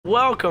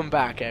Welcome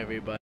back,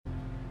 everybody.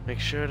 Make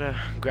sure to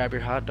grab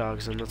your hot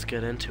dogs and let's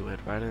get into it,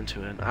 right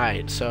into it.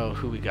 Alright, so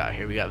who we got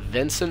here? We got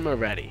Vincent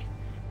Moretti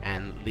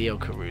and Leo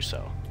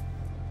Caruso.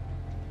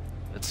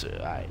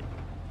 Alright.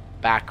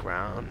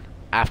 Background.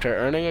 After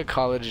earning a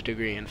college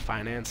degree in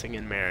financing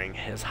and marrying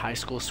his high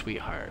school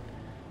sweetheart,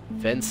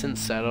 Vincent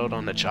settled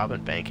on a job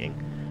in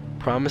banking.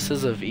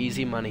 Promises of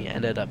easy money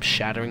ended up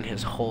shattering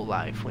his whole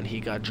life when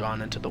he got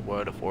drawn into the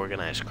world of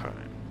organized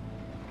crime.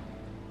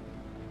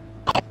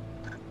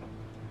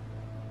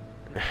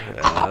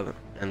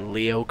 And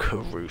Leo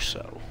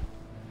Caruso.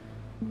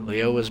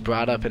 Leo was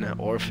brought up in an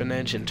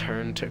orphanage and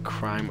turned to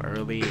crime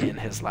early in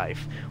his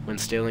life when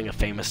stealing a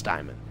famous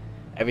diamond.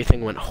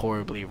 Everything went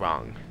horribly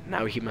wrong.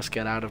 Now he must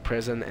get out of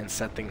prison and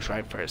set things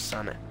right for his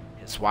son,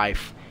 his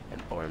wife,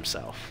 and for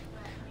himself.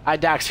 Hi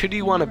Dax, who do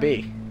you want to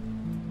be?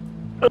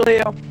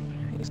 Leo.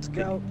 Let's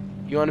go.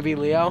 You want to be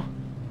Leo?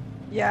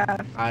 Yeah.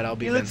 Alright, I'll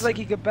be He looks Vincent. like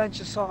he could bench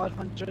a solid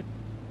 100.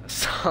 A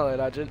solid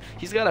 100?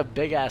 He's got a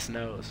big ass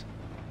nose.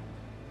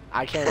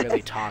 I can't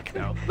really talk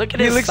though. Look at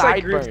his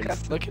sideburns.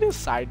 Like Look at his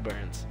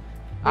sideburns.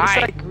 Looks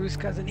like Groot's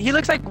cousin. He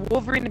looks like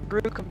Wolverine and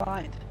Groot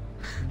combined.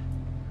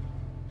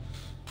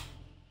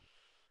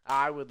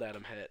 I would let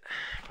him hit,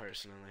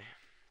 personally.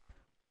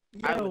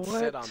 Yo, I would what?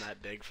 sit on that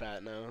big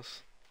fat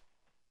nose.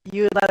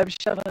 You would let him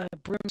shove a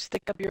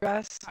broomstick up your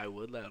ass? I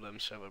would let him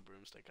shove a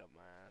broomstick up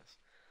my ass.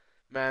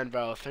 Man,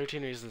 bro,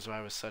 13 Reasons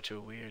Why was such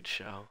a weird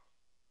show.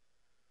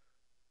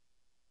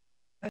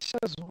 That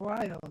show's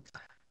wild.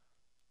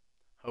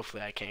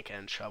 Hopefully I can't get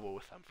in trouble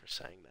with them for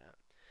saying that.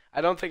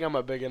 I don't think I'm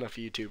a big enough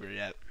YouTuber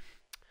yet.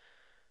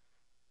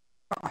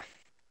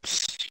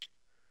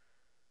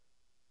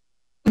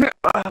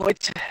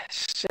 Which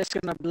shit's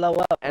gonna blow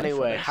up.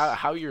 Anyway,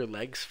 how your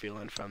legs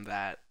feeling from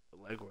that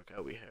leg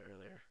workout we had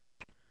earlier?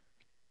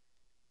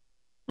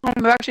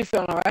 I'm actually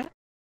feeling alright.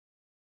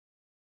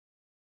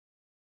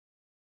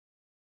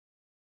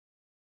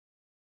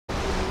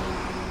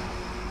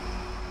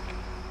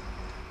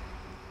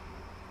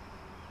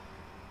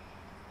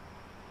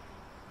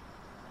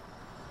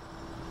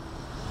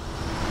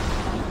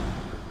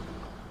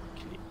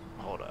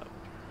 Hold up.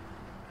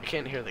 I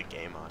can't hear the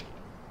game audio.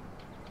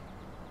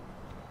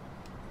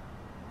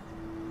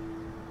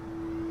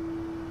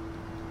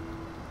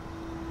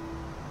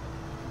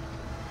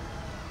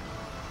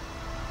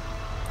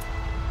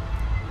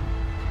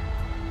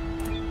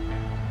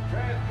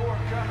 Transport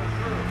coming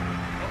through.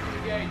 Open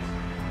the gates.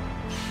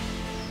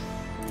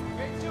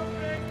 Gates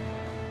opening.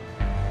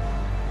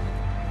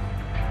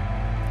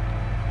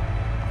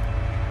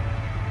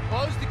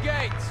 Close the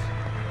gates.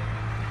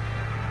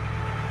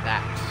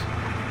 Dax.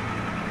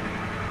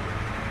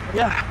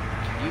 Yeah.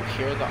 Can you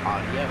hear the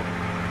audio?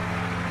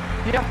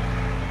 Yeah.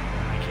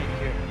 I can't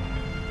hear it.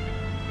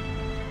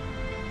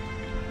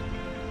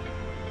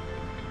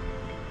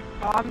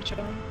 Oh, I'm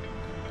chilling.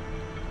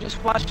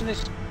 Just watching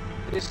this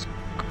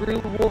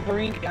Groot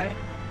Wolverine guy.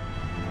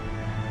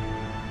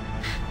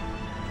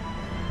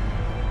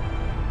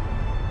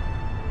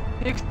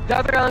 The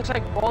other guy looks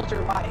like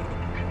Walter White.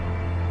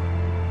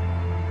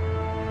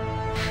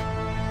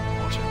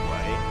 Walter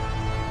White?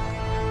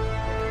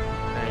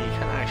 Nah, he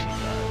kinda actually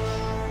does.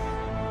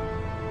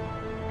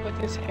 With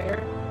his hair.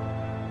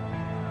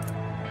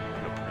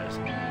 What a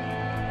present.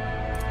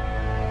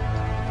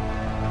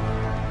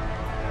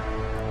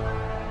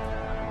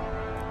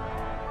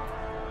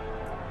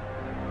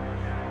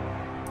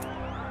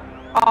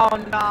 Oh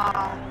no.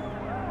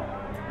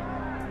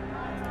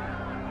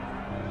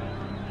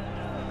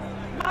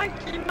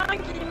 Monkey,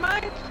 monkey,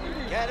 monkey.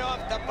 Get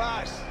off the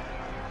bus.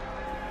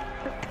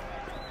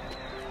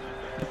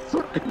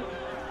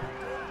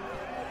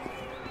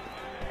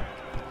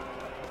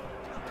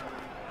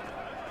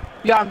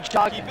 Yeah, I'm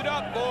jogging. Keep it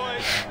up,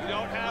 boys. We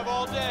don't have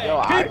all day. Yo,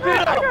 I Keep it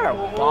got a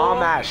up.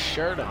 bomb ass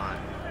shirt on.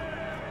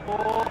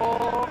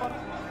 Oh.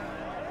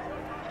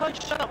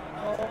 Push up.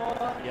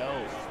 Oh.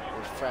 Yo,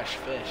 we're fresh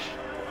fish.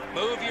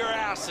 Move your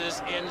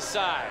asses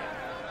inside.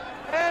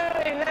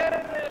 Hey,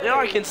 hey. Yo,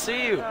 I can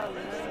see you.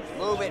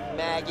 Move it,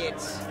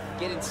 maggots.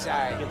 Get I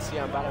inside. can see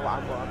I'm about to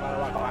walk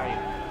by you. You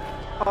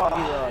Oh.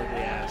 little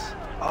ugly ass.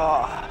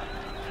 Oh.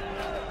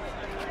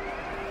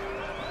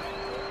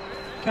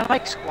 Can I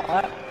like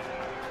squat?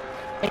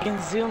 I can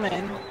zoom in. Oh,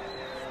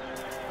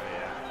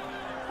 yeah.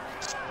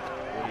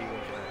 What are you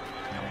looking at?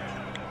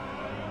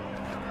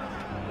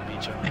 The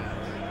beach over there.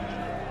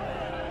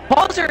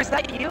 Walter, is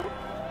that you? What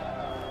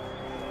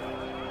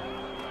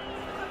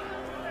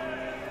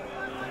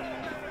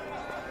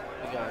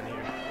we got in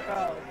here?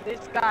 Bro,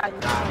 this guy.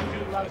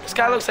 This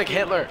guy looks like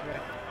Hitler.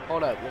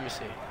 Hold up, let me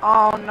see.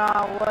 Oh no,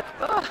 what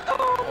the?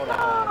 Hold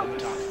on, let me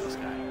talk to this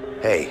guy.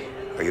 Hey,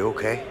 are you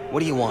okay?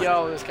 What do you want?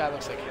 Yo, this guy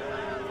looks like Hitler.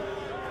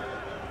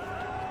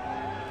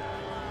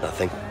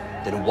 Nothing.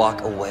 Then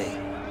walk away.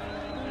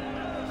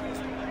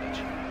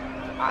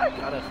 I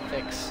gotta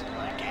fix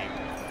my game.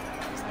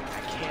 It's like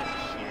I can't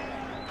hear.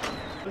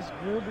 It's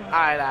Ruby.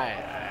 Alright,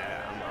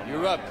 I'm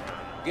You're up.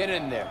 Get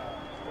in there.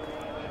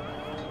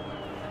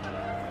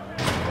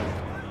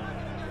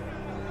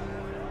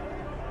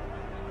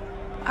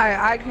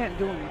 I can't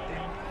do anything.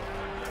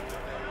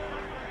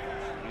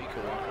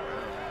 could walk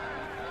around.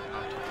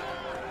 I'll talk.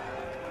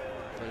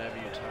 Whenever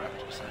you talk,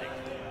 just like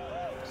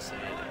say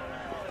it.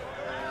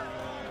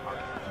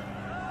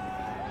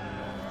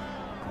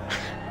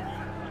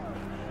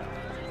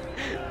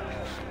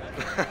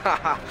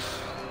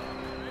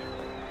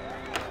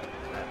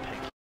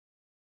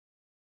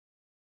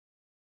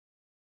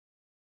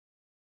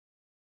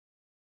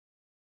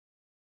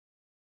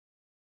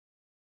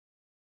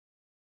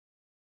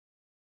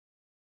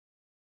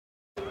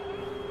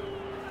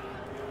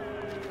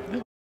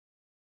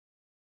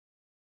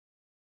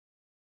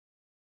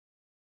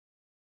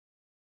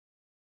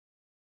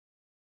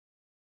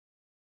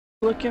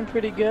 Looking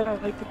pretty good. I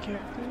like the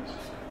characters.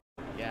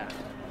 Yeah.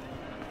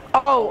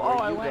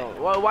 I went.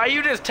 Well, why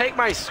you just take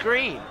my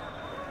screen?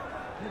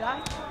 Did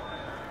I?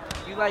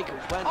 You like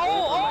went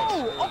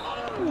over my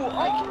screen.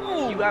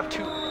 Like, you have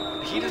two.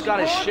 He just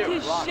got his shit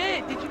rocked.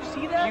 Shit. Did you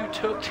see that? You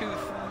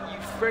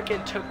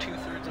freaking took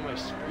 2/3 of my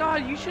screen. No,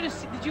 you should have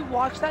seen. Did you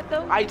watch that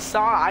though? I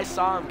saw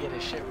him get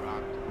his shit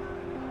rocked.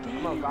 Damn.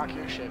 I'm gonna rock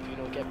your shit if you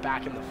don't get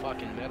back in the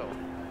fucking middle.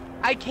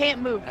 I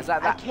can't move.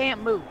 I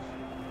can't move.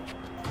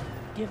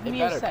 Give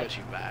me a better sec. put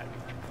you back.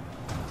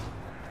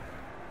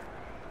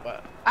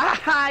 What?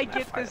 I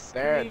get this.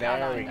 There we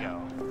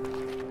go.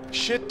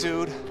 Shit,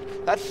 dude.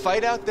 That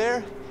fight out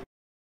there?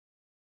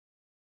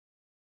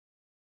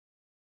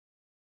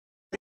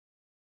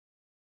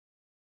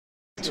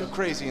 Too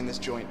crazy in this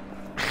joint.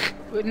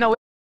 No.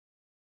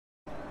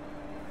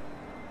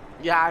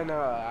 Yeah, I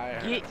know.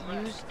 Get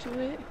used to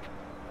it.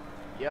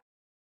 Yep.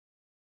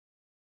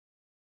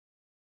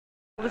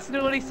 Listen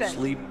to what he said.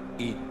 Sleep,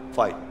 eat,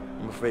 fight.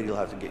 I'm afraid you'll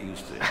have to get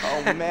used to it.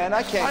 Oh man,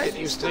 I can't get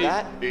used to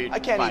that. I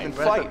can't even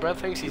fight. Brett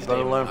thinks he's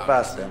Better learn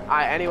faster.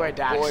 Alright, anyway,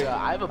 Dax, Boy,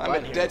 I have a I'm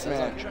button a here dead that says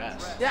man.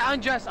 undress. Yeah,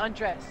 undress. I'm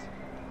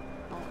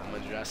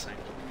undressing.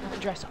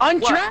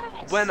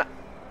 Undress.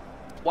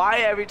 Why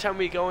every time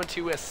we go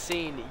into a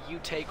scene, you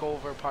take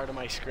over part of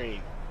my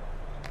screen?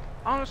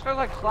 Oh, this guy's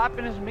like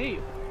clapping his meat.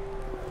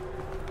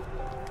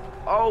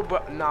 Oh,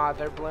 but nah,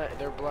 they're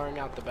blurring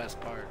out the best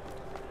part.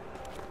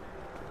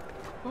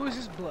 Who is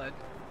his blood?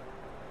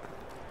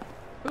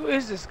 Who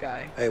is this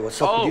guy? Hey,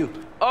 what's up with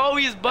you? Oh,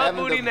 he's butt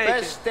Having booty the naked.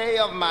 best day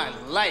of my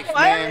life,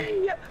 man.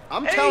 Hey,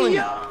 I'm hey, telling you,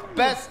 yo.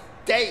 best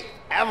day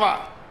ever.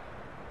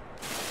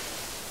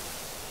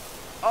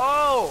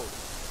 Oh,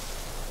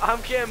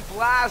 I'm getting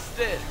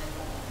blasted.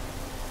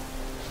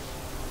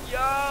 Yo,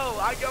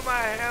 I got my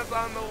hands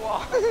on the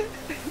wall.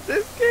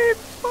 This game's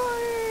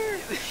fire.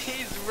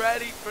 He's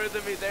ready for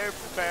the me. They're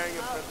preparing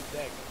him for the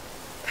dick.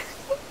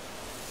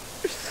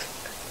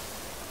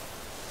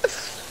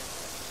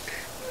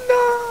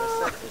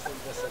 No.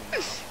 Isn't this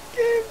enough?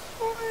 Game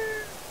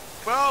fire.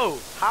 Bro,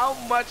 how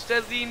much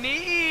does he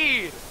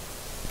need?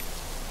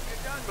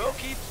 Bro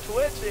keeps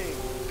twitching.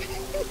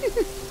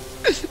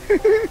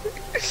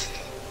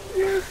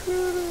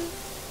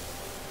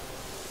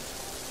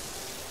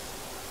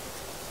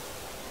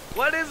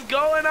 What is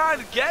going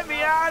on? Get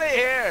me out of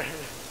here!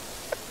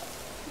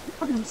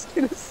 I'm just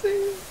gonna say.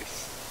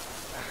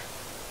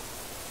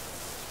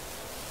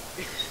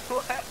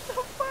 What the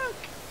fuck?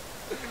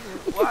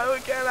 Why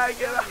can't I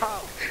get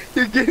out?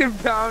 You're getting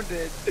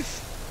pounded.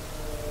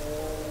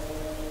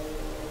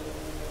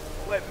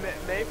 Wait,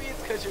 maybe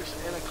it's because you're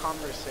in a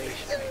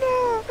conversation.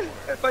 No.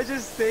 If I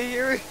just stay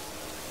here.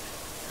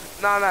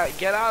 No,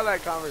 get out of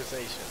that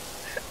conversation.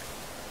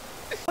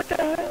 What the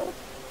hell?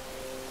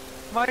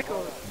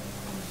 Michael.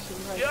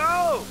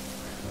 Yo!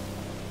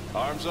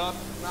 Arms up,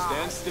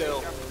 stand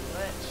still.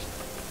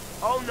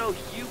 Oh no,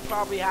 you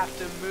probably have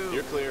to move.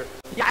 You're clear.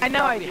 Yeah, I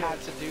know I You do.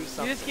 have to do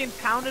something. You're just getting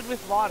pounded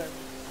with water.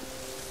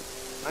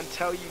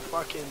 Until you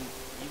fucking,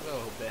 you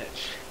little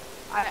bitch.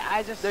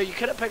 I just. No, you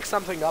could have picked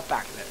something up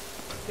back there.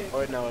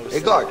 Or no, it was Hey,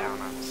 sitting guard. down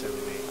on silly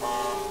me.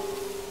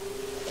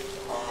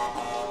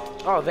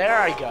 Oh, there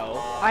I go.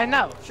 I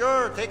know.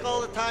 Sure, take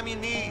all the time you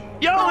need.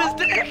 Yo, his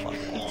dick!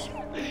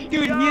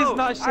 Dude, Yo, he is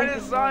not shaved. I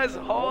just saw his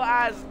whole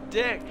ass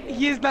dick.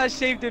 He is not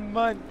shaved in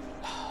months.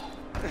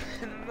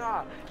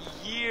 Nah,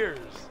 years.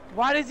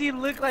 Why does he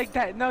look like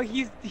that? No,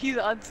 he's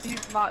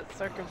not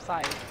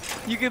circumcised.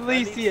 You can at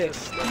least see it.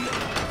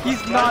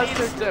 He's not Needs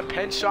circumcised. to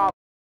pinch off.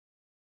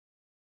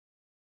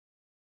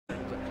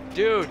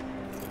 Dude,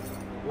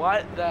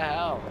 what the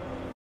hell?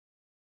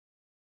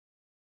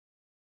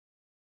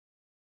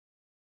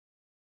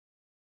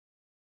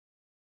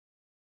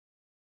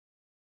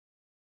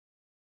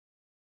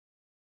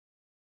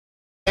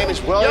 My name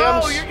is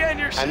Williams, Yo, you're getting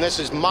your and this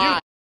is my.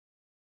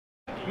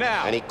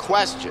 Now. Any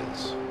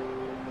questions?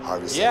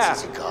 Harvey says Yeah.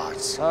 it's a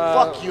guards.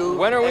 Fuck you.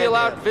 When are we and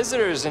allowed him.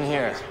 visitors in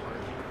here?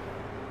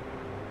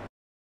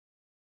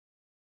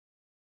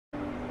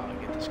 I'll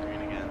get the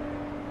screen again.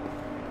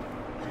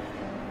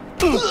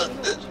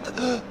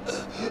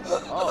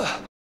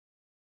 Oh.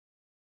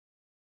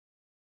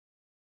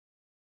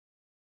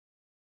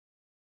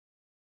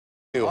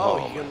 You Oh,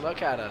 home. you can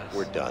look at us.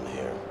 We're done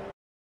here.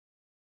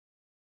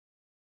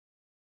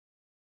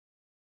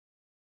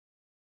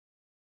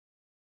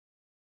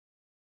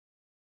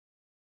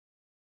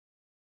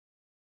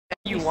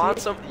 You want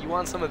some? You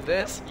want some of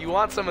this? You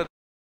want some of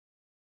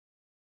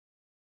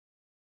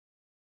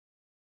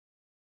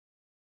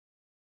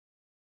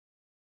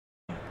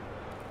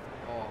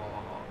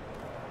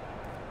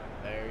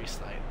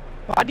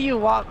Why do you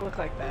look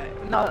like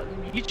that? No,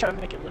 you try to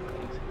make it look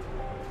like that.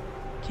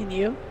 Can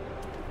you?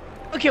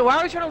 Okay, why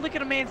are we trying to look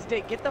at a man's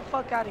dick? Get the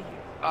fuck out of here.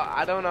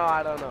 I don't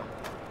know.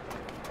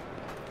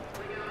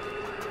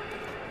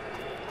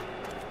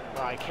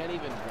 Bro, I can't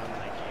even run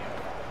like you.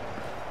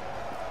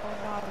 Oh,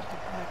 wow, it's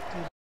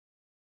deflected.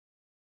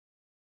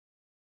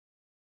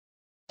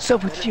 So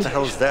with you, the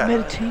hell is that?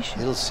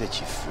 meditation. It'll set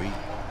you free.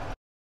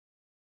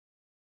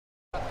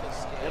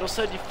 It'll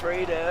set you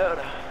free, dude.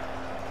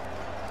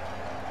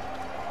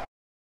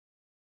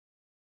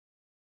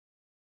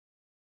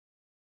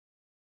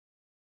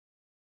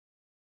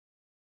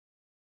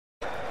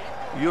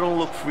 You don't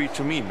look free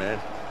to me, man.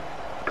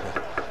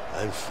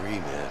 I'm free,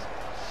 man.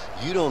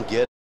 You don't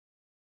get.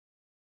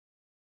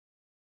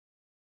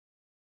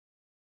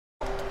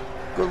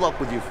 Good luck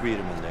with your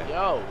freedom in there.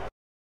 Yo.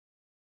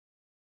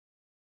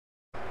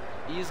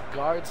 These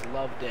guards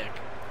love dick.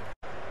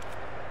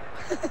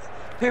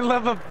 They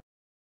love a.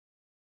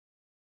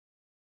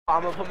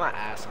 I'm gonna put my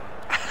ass on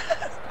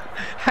it.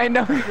 I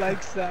know he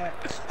likes that.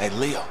 Hey,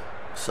 Leo.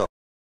 So,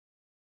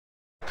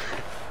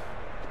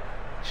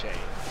 Shade.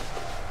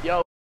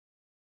 Yo.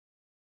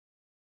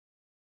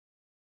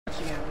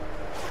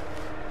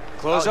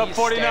 Close Oh, up he's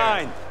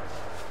 49.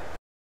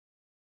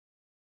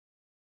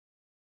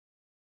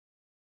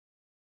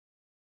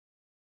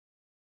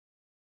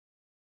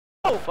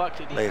 Oh, fuck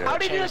did he? Later. How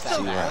did you do change that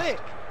so that quick?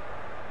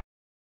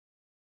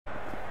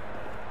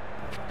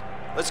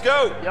 Let's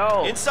go.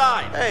 Yo.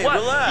 Inside. hey, What?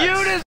 relax.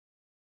 You just.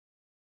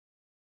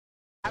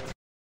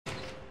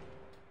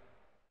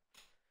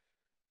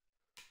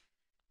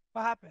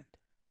 What happened?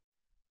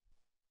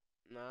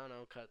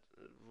 No, cut.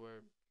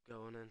 We're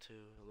going into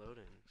a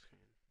loading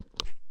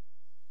screen.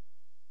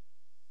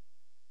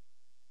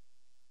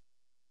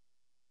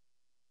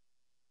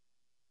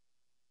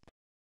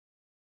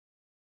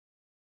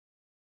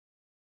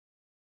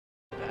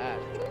 Bad.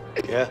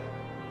 Yeah?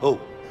 Oh.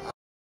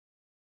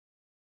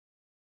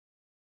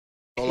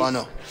 All I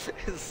know.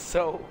 It's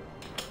so.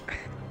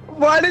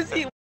 Why does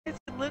it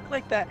look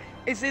like that?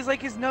 It says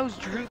like his nose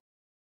drooped.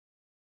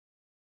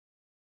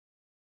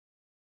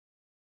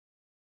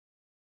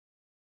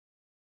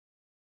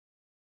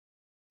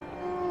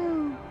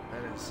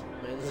 Man's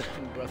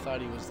bro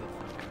thought he was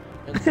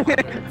the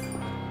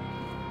fucker.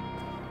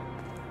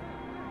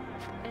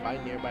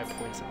 By nearby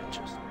points of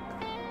interest.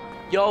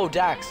 Yo,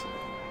 Dax.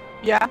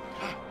 Yeah.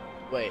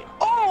 Wait.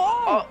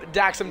 Oh! Oh,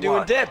 Dax, I'm doing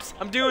What? dips.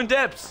 I'm doing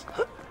dips.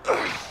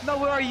 No,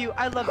 where are you?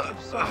 I love you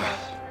so much.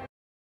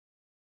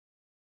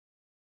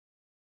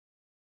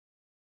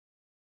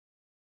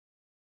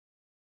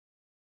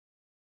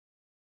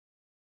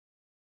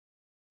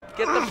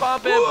 Get the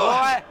bump in,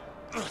 boy.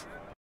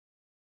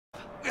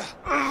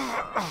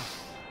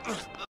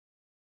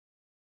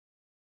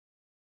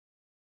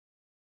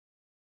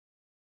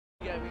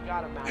 Yeah, we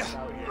got a max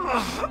out here.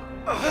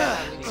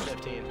 Yeah, at least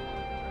 15.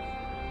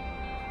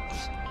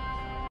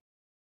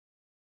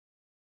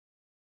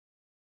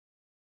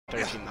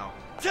 No.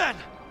 10.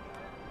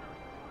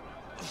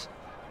 This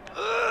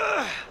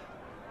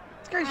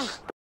guy's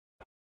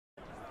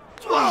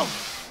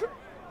 12.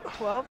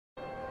 12.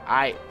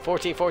 Alright,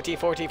 14.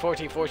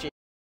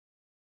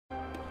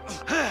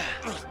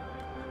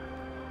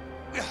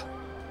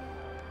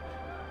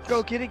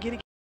 Go get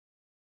it.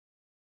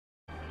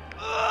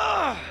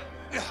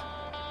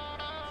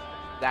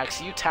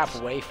 Dax, you tap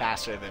way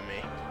faster than me.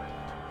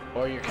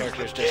 Or your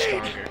character's just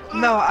stronger.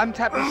 No, I'm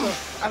tapping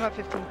slow. I'm at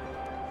 15.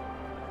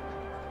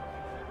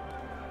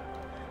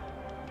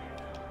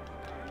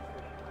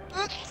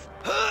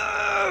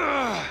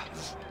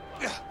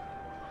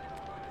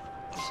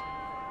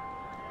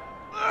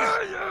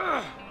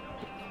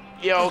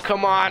 Yo,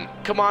 come on,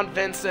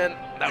 Vincent.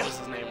 That was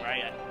his name,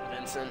 right?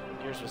 Vincent.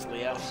 Yours was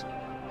Leo.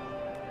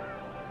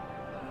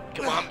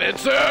 Come on,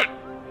 Vincent.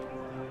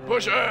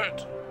 Push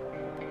it.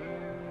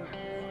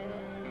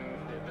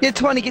 Get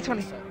 20. Get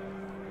 20.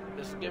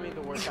 Just give me the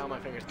word count on my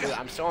fingers. Dude,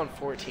 I'm still on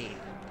 14.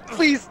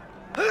 Please.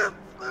 You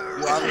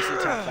obviously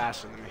tap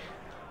faster than me.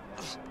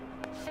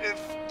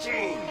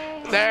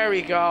 15. There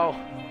we go.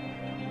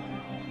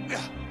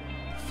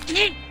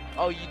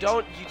 Oh, you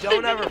don't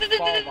ever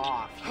fall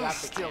off. You have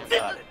to Still cancel.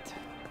 got it.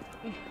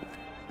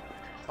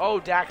 Oh,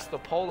 Dax, the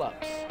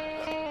pull-ups.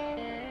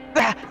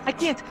 I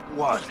can't.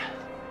 1.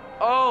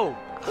 Oh.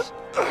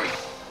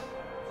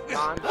 Come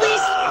on.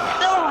 Please.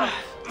 No.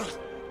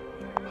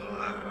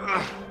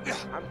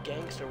 I'm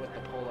gangster with the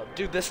pull-up.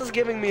 Dude, this is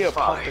giving me a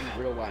pump in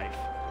real life.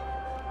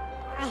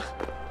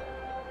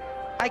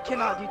 I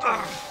cannot do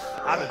 20.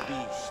 I'm a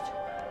beast.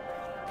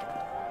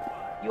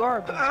 You are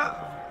a beast.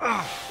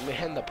 Let me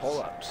hit the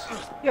pull-ups.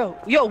 Yo.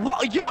 Yo,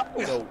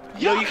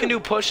 you can do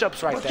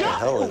push-ups right What the there.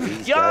 hell are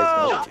these Yo,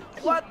 guys up to?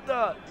 what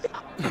the?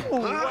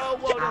 Whoa,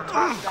 don't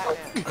touch that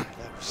man. That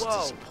was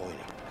Whoa. disappointing.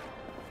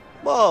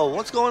 Whoa,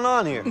 what's going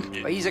on here?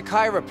 He's a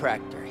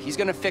chiropractor. He's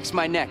gonna fix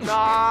my neck.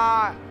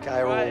 Nah.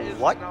 Cairo,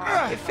 what?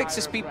 It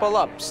fixes people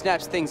up,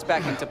 snaps things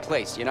back into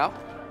place, you know?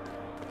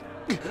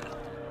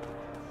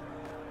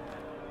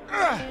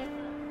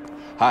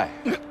 Hi.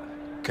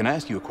 Can I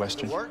ask you a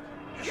question?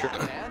 Yeah,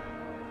 man.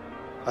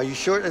 Are you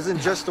sure it isn't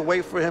just a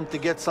way for him to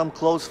get some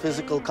close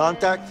physical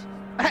contact?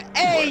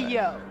 Hey,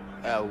 yo!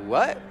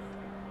 What?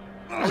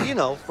 Well, you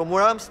know, from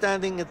where I'm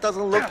standing, it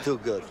doesn't look too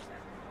good.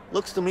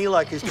 Looks to me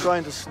like he's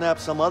trying to snap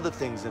some other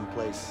things in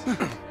place.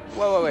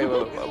 Wait.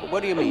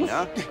 What do you mean,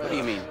 huh? What do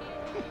you mean?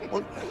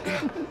 Well,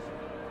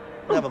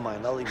 never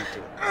mind, I'll leave you to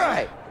it.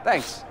 Hey,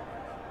 thanks.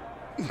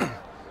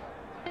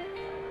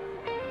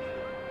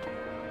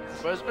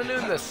 Bro's been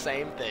doing the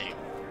same thing.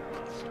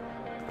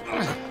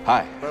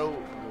 Hi. Bro,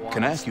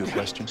 Can I ask you a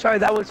question? Sorry,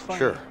 that was fun.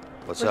 Sure.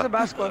 What's Where's the up?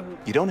 basketball hoop?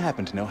 You don't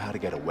happen to know how to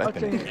get a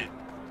weapon in Okay. here?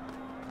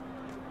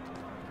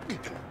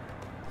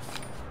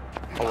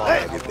 How long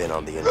have you been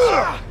on the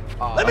inside?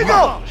 Let me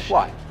go!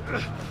 What?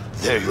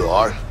 There you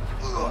are.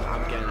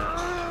 I'm getting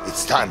it.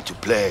 It's time to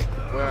play.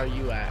 Where are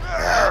you at?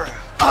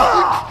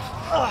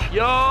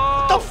 Yo!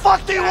 What the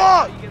fuck do you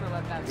want?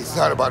 It's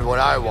not about what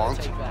I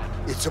want. Take that.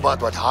 It's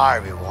about what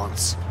Harvey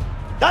wants.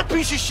 That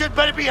piece of shit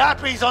better be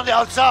happy he's on the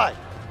outside.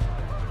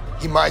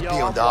 He might Yo,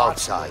 be on the I'm watching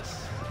outside,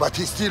 this. but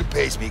he still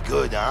pays me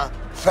good, huh?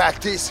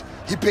 Fact is,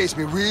 he pays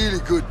me really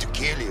good to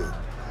kill you.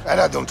 And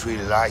I don't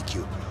really like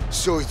you.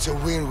 So it's a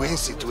win-win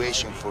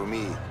situation for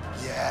me.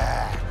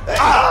 Yeah.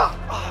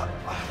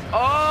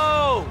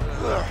 Oh!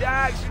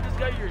 Dax, you just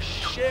got your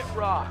shit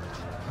rocked.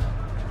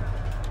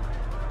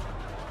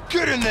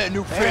 Get in there,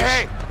 new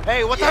fish.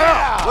 Hey, what the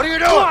hell? What are you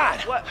doing?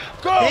 What?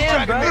 Go,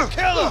 Damn, Dragon, bro.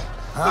 kill him.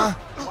 Huh?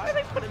 Why are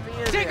they putting me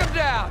in Take there? him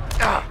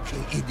down!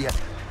 You idiot.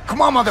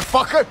 Come on,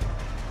 motherfucker.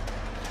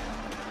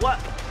 What?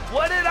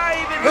 What did I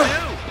even do?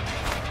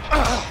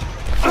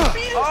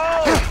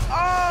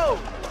 Oh!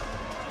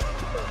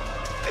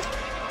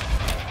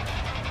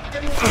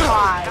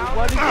 Why?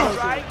 What did you do?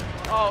 Right?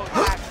 Oh,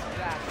 Dax.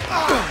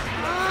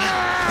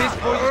 This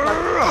boy is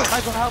like,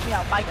 Michael, help me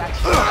out. Mike,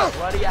 actually.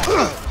 Bloody ass.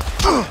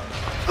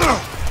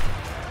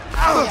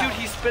 Ow, dude,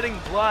 he's spitting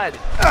blood.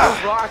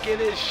 He's rocking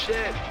his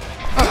shit.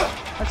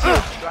 Let's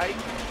see. Strike.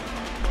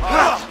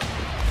 Oh,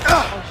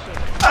 shit.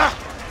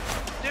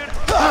 Dude,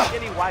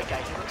 skinny white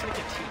guy. He looks like a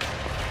teeth.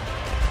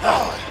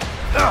 Oh.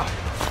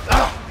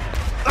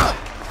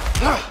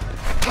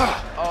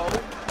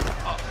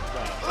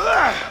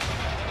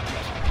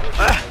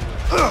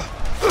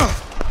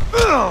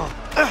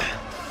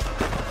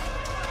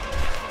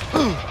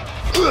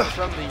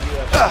 From the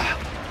UFC.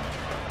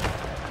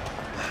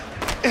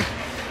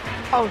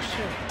 Oh,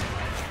 shit.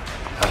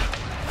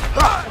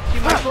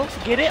 You Michael,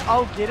 get it?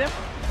 Oh, get him?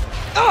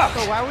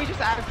 So why are we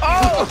just out of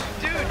Oh,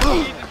 dude,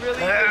 he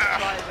really is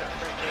trying to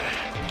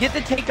freaking... Get the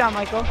takedown,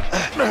 Michael.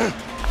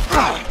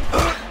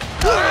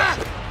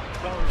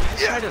 Bro,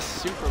 he's trying to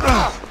super...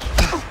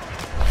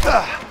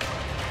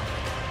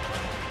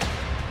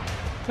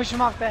 Push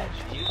him off the edge.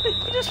 You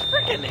just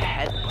freaking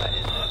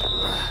headbutted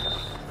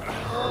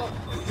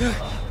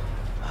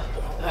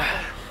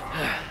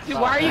Dude,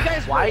 why are you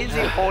guys... Why is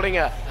he holding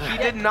a... He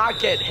did not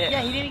get hit.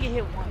 Yeah, he didn't get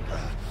hit once.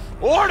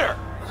 Order!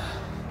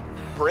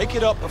 Break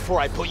it up before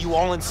I put you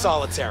all in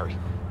solitary.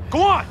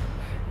 Go on!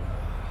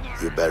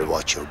 You better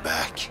watch your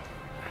back.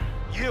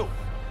 You!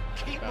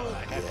 Keep moving.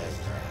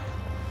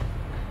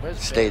 Where's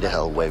Stay Bill? the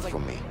hell away It's like-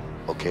 from me,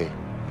 okay?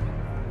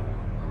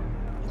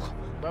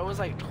 Bro was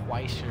like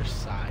twice your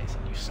size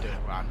and you still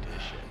rocked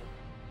his shit.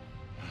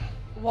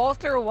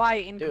 Walter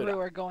White and Dude, Glue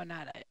are going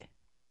at it.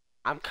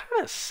 I'm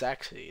kind of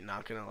sexy,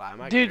 not gonna lie.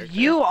 My Dude, character.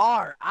 you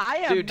are. I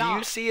am Dude, do not.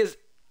 you see his...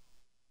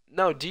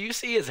 No, do you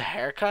see his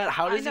haircut?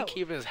 How I does he know.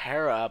 keep his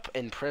hair up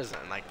in prison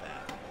like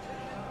that?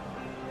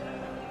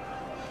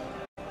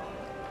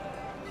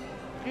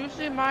 You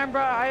see mine,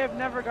 bro? I have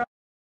never got...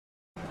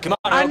 Come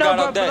on, I I know, got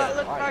bro, up but there. that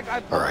looks like I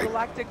put Alright.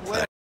 galactic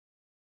whip.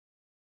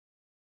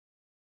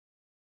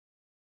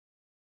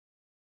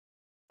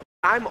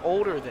 I'm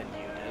older than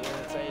you,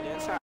 dude.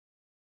 It's not...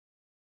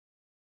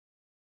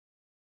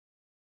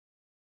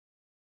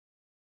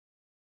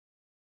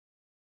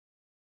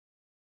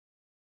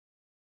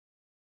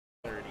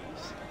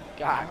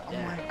 God Oh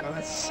damn. my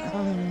god,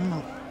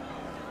 son.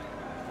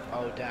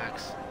 Oh,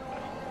 Dax.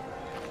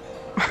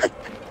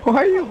 Why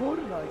are you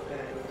holding like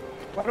that?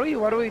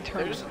 Why do we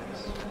turn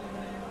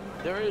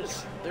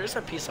There's there's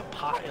a piece of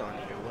pie on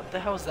here. What the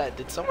hell is that?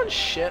 Did someone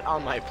shit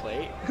on my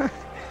plate?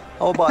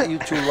 How about you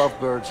two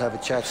lovebirds have a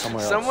chat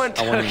somewhere Someone else?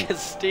 I wanna took eat. a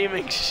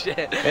steaming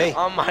shit Hey,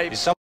 on my is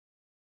some-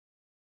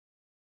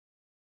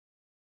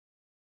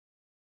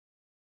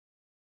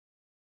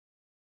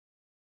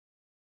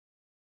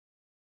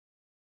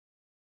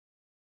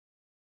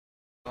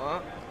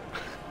 Huh?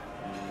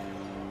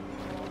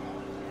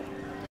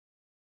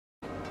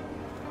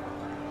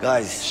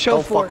 Guys, Show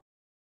don't for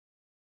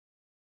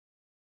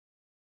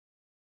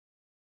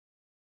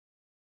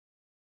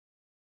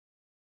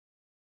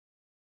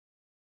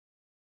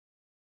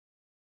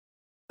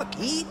fuck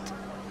Eat.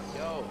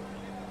 Yo.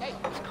 Hey,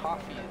 this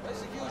coffee.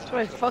 That's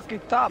what I fucking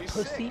thought,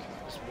 pussy.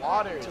 This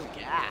water is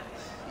gas.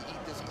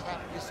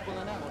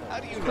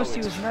 Pussy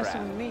was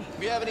messing with me.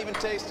 We haven't even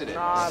tasted it.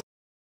 Nah.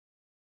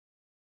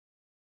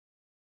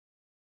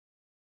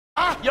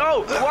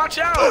 Yo, watch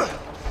out!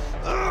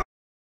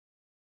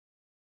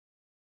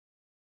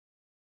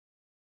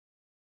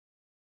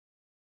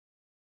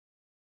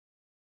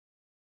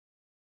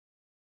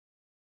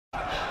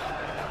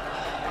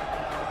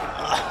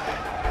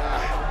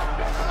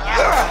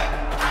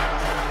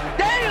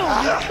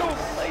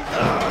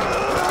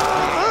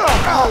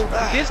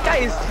 this guy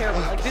is terrible.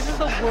 Like, this is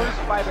the worst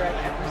fighter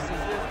I've ever seen.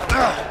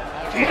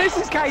 What is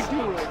this guy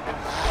doing?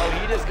 Oh,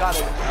 he just got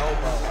an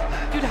elbow.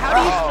 Dude, how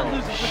do you still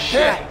lose this with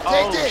Shit! shit? Take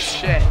Oh, this!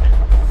 shit.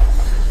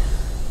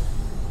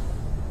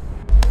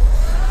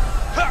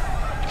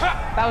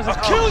 That was a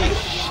kill you.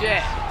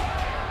 Shit.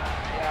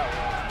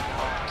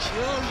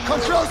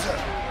 Come closer!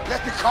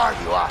 Let me carve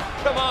you up!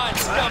 Come on,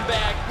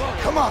 scumbag.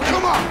 Come on,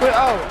 come on! Wait,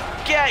 oh,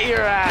 get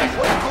your ass.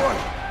 Where you going?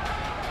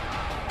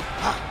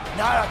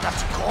 Now I got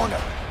you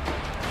cornered.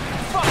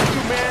 Fuck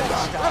you, man.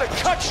 I'm gonna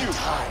cut you.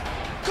 Time.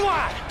 Come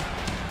on.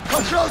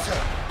 Come closer!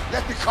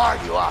 Let me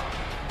carve you up!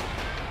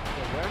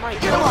 Where am I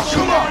Come on, going?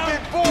 come on!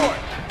 Get bored.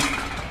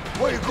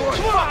 Where you going?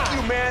 Fuck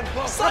you, man. I'm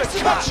gonna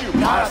cut you.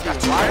 Now I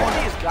got you Why are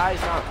cornered. these guys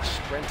not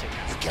sprinting?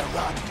 You can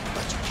run,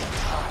 but you can't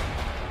hide.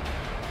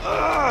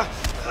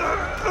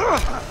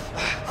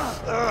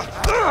 No,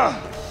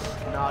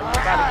 you're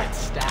about to get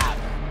stabbed.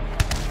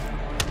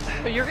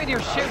 But you're getting your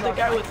shit The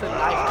guy with the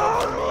knife go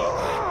for me.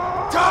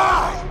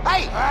 Die!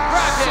 Hey,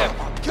 grab him.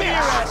 Come here,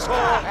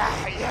 asshole.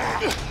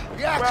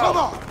 Yeah, come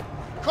on!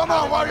 Come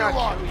on, what do you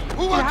want?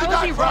 Who wants to how is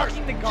die he first?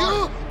 rocking the guard?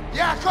 You?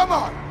 Yeah, come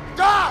on!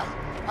 Die!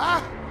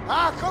 Huh?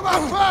 Come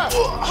on, first!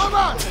 Come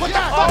on! What the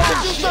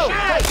fuck did you do?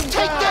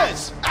 Take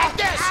this!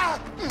 This!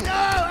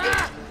 No!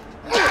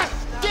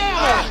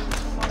 Damn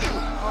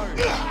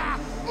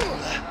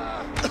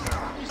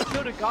You just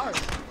killed a guard.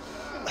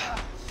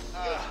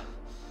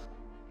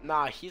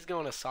 Nah, he's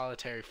going to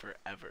solitary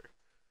forever.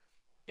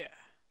 Yeah.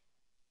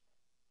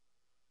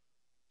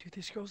 Dude,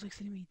 this girl's like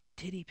sending me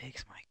titty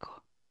pics,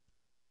 Michael.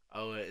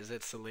 Oh, is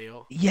it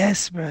Salil?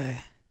 Yes, bruh.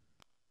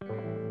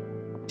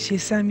 She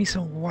sent me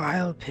some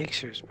wild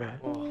pictures, bruh.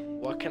 Well,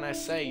 what can I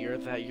say? You're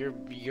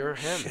him.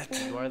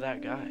 Shit. You are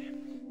that guy.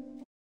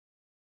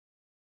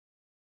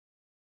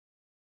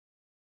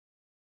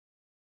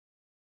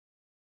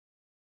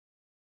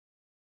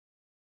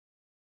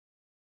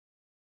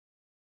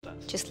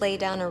 Just lay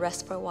down and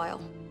rest for a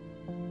while.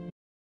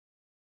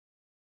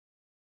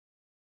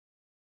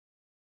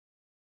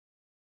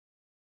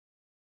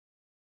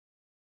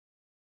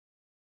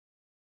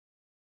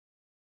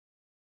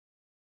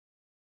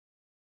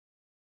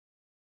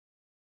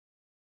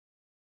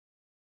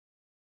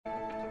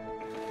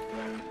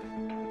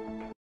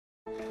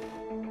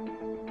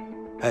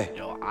 Hey,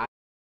 Yo,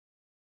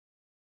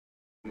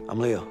 I'm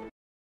Leo.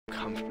 I'm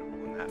comfortable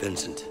in that.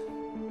 Vincent.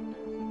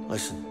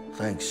 Listen,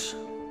 thanks.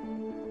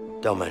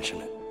 Don't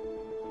mention it.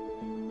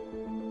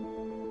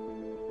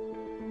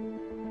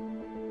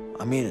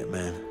 I mean it,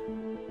 man.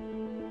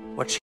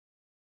 What's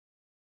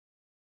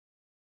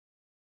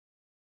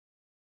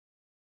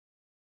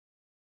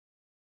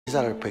He's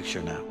out of the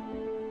picture now.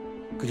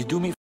 Could you do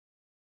me?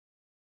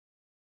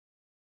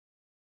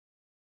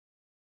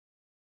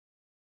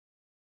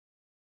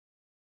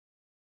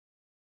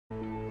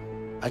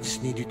 I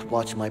just need you to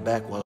watch my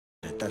back while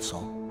I do it, that's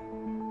all.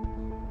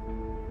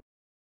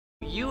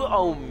 You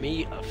owe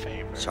me a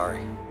favor.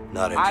 Sorry,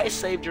 not I interested.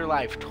 saved your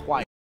life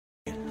twice.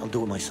 I'll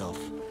do it myself.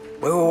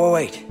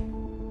 Wait.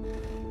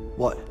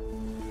 What?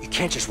 You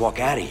can't just walk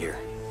out of here.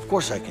 Of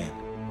course I can.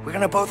 We're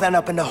gonna both end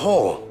up in the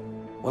hole.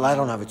 Well, I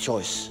don't have a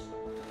choice.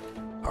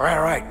 All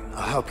right,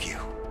 I'll help you.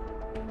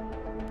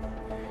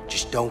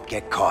 Just don't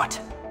get caught.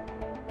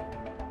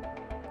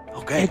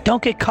 Okay. Hey,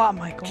 don't get caught,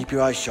 Michael. Keep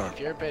your eyes sharp. If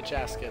your bitch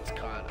ass gets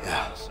caught, I'm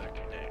Yeah. gonna suck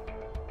your dick.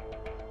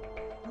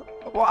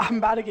 Well, I'm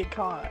about to get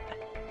caught.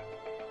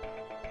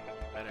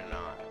 Better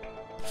not.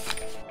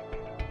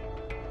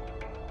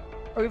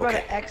 Are we about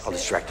Okay, to exit? I'll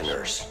distract the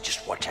nurse.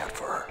 Just watch out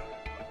for her.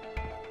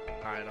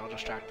 Alright, I'll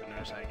distract the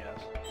nurse, I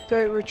guess. Do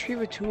I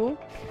retrieve a tool?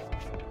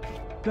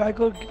 Do I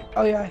go?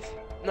 Oh yeah.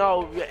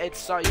 No,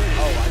 it's you. Oh, I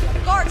gotta.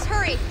 Guards,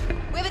 hurry!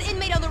 We have an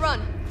inmate on the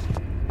run.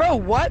 Bro,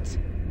 what?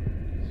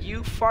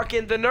 You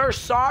fucking. The nurse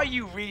saw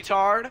you,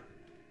 retard!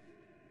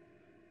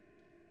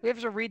 We have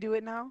to redo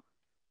it now?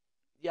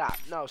 Yeah,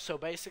 no, so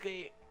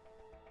basically.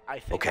 I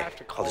think I Okay, have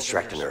to call I'll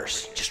distract the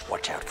nurse. nurse. Just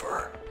watch out for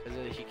her. Cause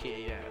he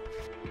can't, yeah.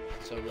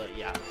 So,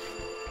 yeah.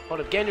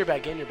 Hold up, get in your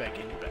bag, get in your bag,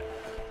 get in your bag.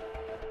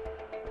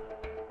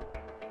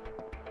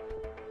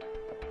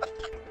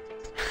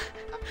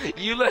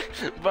 You look,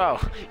 bro,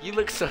 you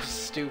look so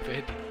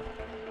stupid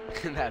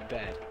in that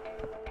bed.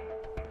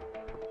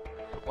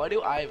 Why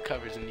do I have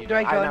covers and you Do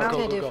I go now? What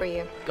can I do for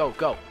you? Go.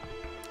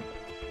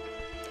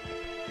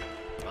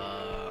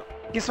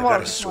 Get some I water.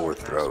 got a sore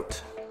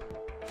throat.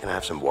 Can I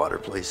have some water,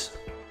 please?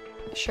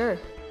 Sure.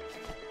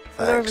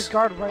 There's Thanks. a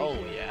guard right Oh,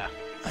 here. yeah.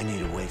 I need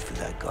to wait for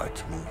that guard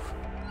to move.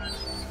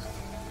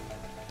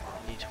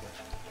 Need to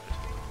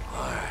wait.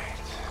 All right,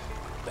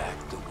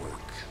 back to work.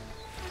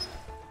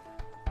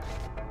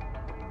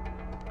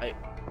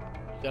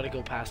 You gotta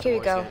go past Here the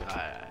you go. horse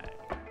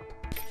gate.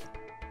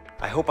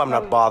 I hope I'm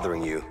not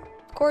bothering you.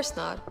 Of course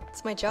not.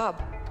 It's my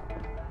job.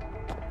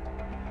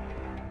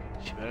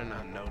 She better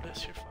not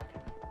notice you're fucking.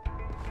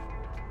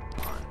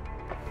 Come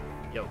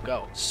on. Yo,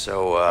 go.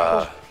 So,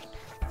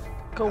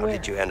 Go how where?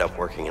 did you end up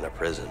working in a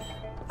prison?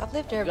 I've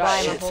lived nearby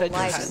Guys, my it whole said you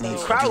life, had so to it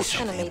crouch. kind of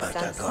Something made about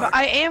that sense. guard.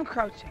 I am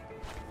crouching.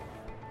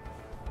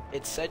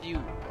 It said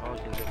you. Oh, you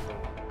can go.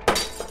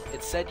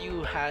 It said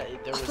you had.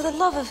 There was. For the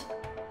love of...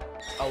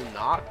 Oh,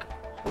 knock.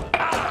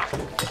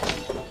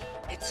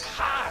 It's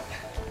hot.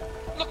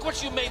 Look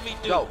what you made me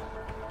do. Go.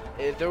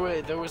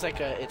 There was like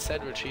a. It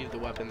said retrieve the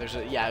weapon. There's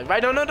a. Yeah.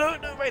 Right. No.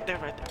 Right there.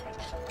 Right there.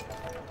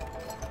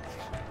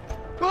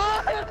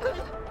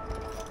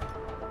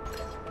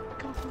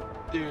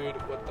 Dude,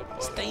 what the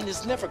fuck? Stain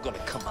is never gonna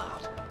come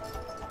out.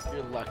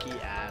 You're lucky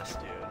ass,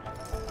 dude.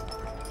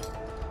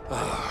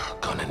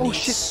 Gonna need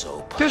shit.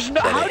 soap. There's no.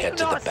 Better How do you head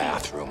to the not see it?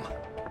 bathroom.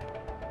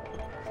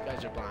 You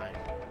guys are blind.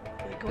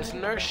 This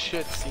nurse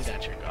should see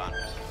that you're gone.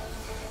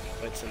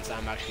 But since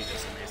I'm actually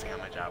just amazing at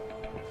my job,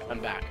 I'm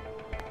back.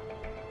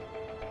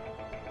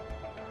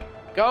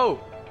 Go!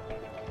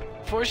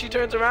 Before she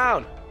turns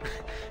around!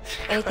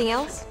 Anything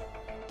else?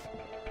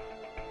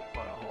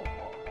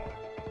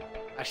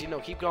 Actually, no,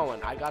 keep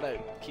going. I gotta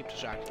keep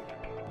distracting.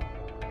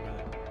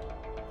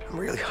 I'm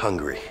really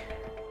hungry.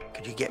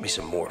 Could you get me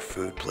some more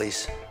food,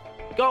 please?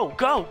 Go!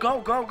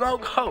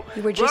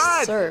 You were just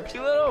Run, served.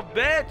 you little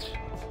bitch!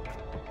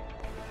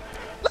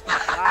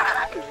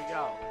 Ah, here we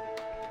go.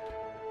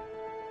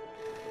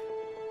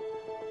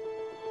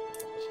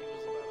 She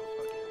was about to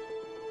fucking...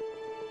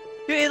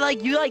 Dude,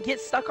 like you like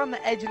get stuck on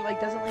the edge and it like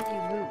doesn't let you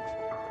move.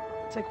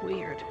 It's like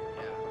weird. Yeah.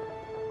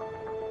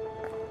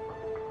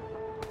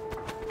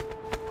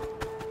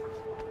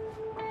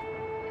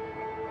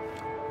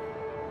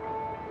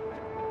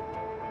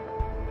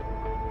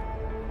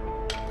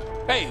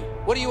 Hey,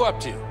 what are you up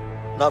to?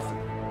 Nothing.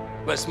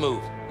 Let's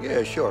move.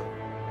 Yeah, sure.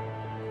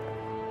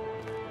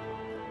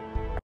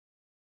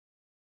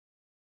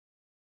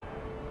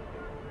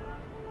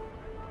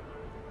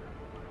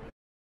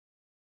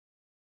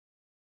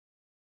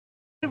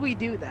 How did we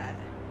do that?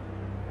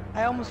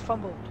 I almost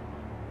fumbled.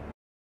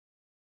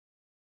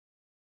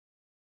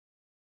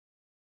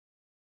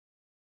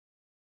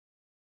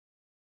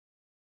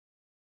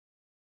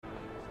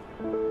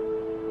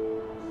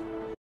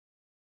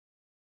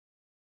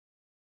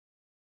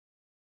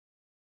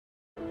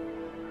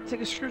 It's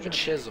like a screwdriver.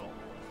 Chisel.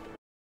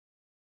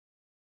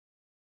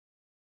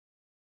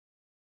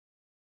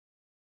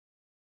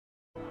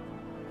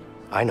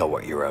 I know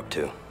what you're up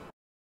to.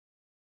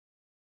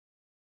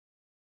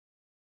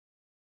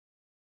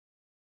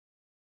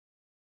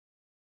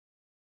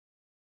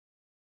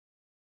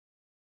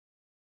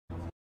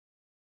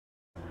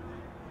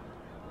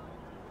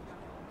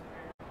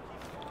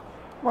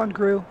 Come on,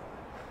 Gru.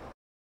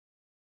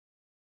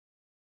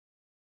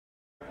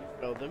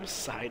 Bro, them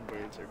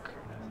sideburns are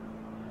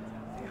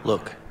crazy.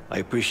 Look, I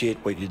appreciate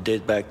what you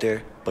did back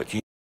there, but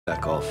you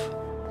back off.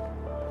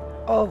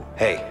 Oh.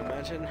 Hey,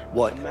 Imagine.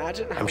 What?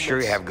 Imagine how I'm sure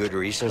you much have good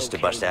reasons to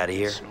bust cocaine out of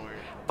you here, snort.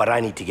 but I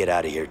need to get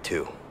out of here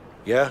too.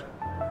 Yeah?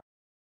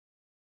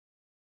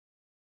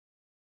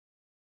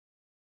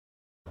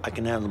 I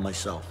can handle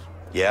myself.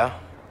 Yeah?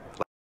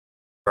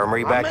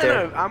 Infirmary back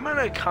there? I'm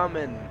gonna come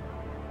in.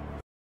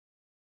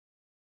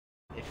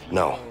 If you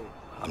No, don't-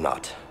 I'm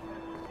not.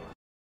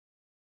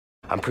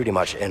 I'm pretty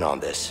much in on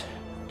this.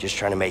 Just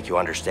trying to make you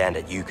understand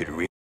that you could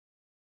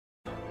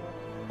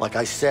Like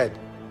I said,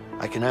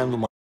 I can handle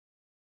my...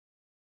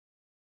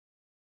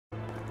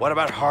 What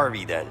about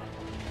Harvey then?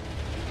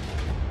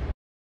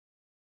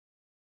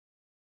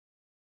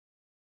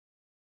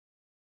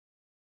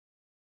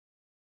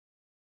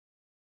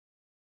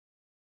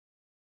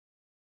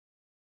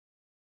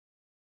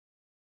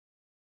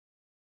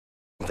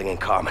 Something in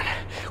common.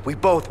 We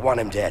both want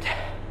him dead.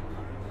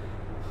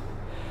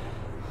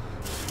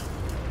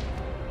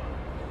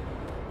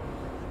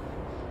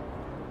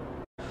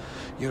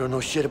 You don't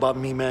know shit about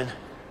me, man.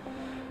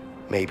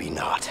 Maybe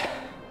not.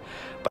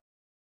 But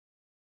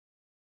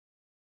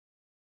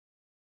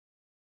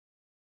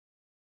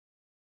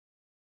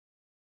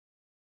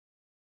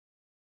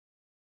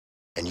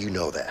and you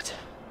know that.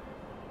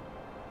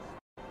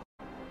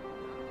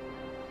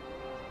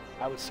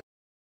 I would say.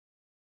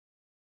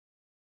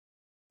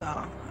 I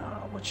don't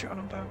know what you're on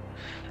about.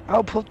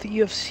 I'll pull up the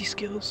UFC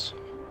skills.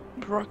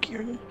 Rock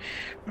your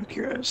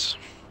ass.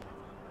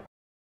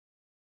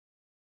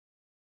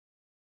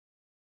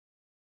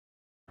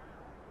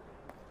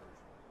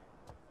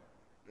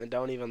 And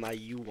don't even lie,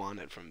 you want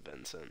it from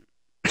Vincent.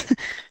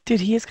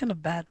 Dude, he is kind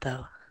of bad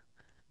though.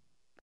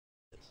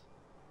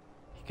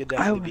 He could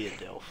definitely be a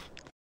DILF.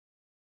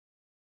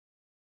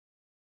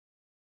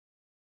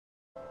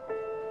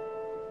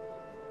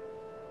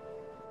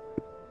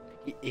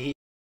 He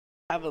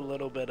have a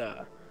little bit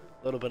of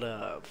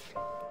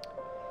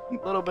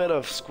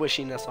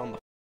squishiness on the.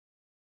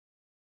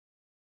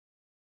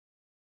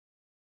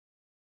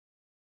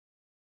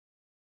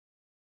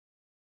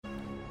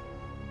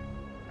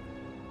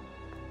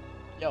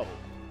 Yo.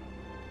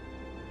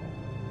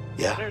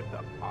 Yeah. What are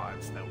the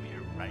odds that we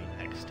are right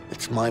next to?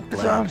 It's my That's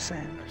what I'm plan,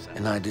 saying.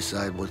 and I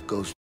decide what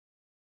goes.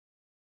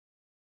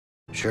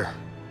 Sure.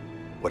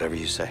 Whatever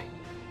you say.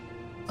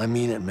 I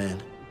mean it,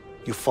 man.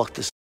 You fucked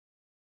this.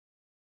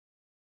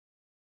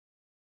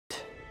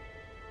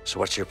 So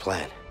what's your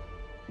plan?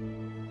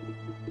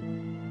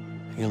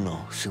 You'll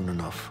know soon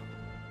enough.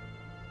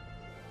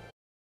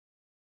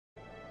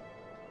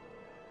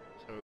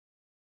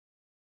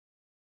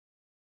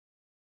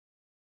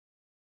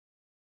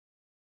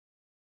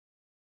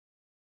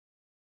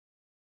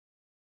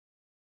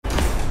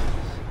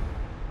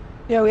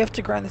 Yeah, we have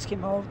to grind this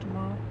game all of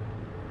tomorrow.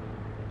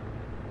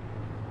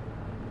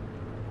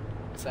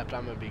 Except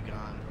I'm gonna be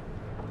gone.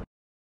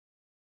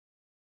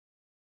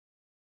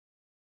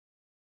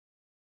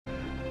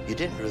 You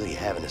didn't really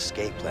have an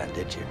escape plan,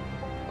 did you?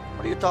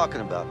 What are you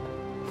talking about?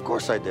 Of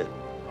course I did.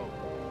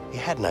 You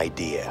had an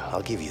idea,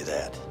 I'll give you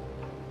that.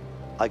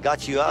 I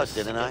got you out,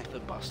 didn't I?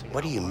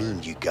 What do you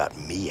mean you got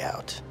me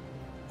out?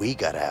 We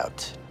got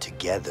out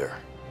together.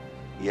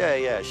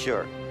 Yeah,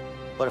 sure.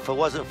 But if it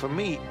wasn't for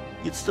me,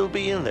 you'd still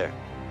be in there.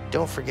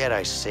 Don't forget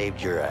I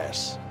saved your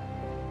ass.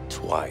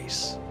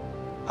 Twice.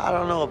 I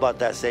don't know about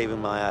that saving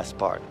my ass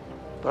part,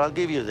 but I'll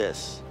give you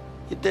this.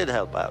 You did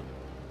help out.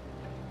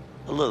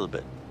 A little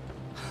bit.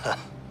 Did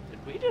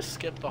we just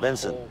skip the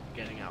Vincent, whole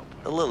getting out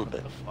part? a little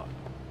bit. What the fuck?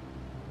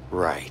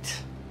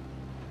 Right.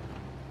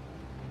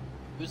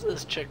 Who's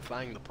this chick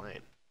flying the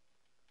plane?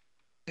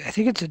 I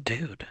think it's a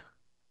dude.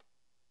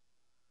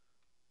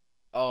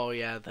 Oh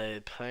yeah,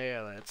 the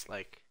player that's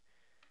like,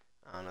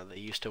 I don't know. They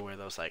used to wear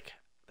those like.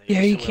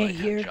 Yeah, used you to can't wear,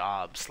 like, hear.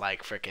 jobs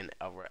like freaking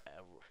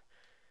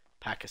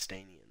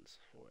Pakistanians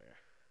wear.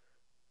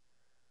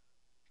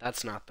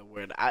 That's not the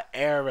word.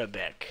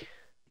 Arabic.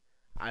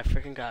 I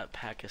freaking got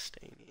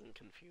Pakistani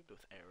confused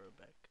with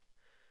Arabic.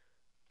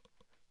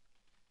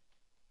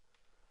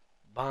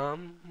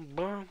 Bum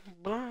bum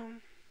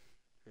bum.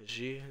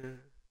 Yeah.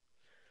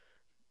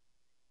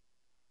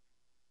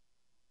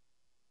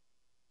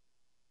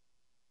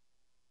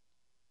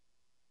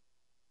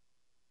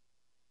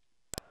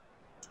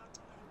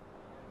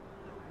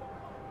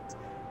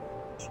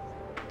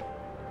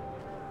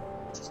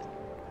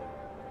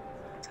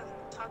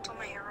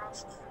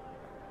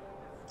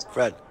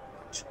 Fred.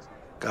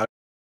 Got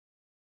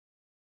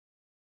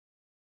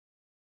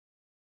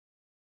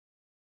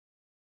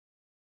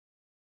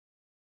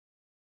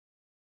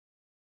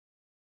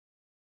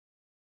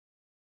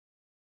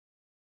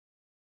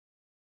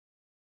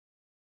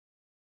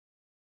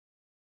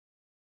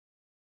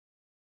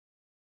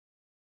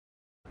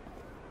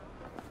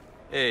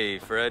Hey,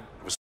 Fred.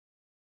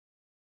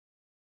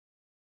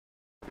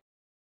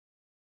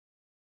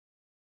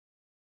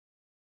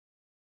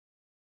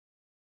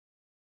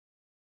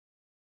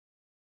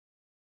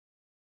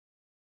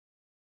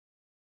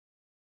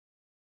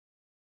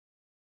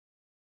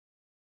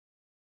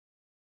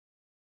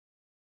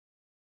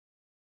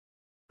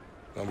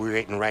 Well, we're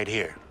waiting right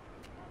here.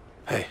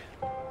 Hey,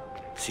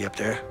 see up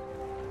there?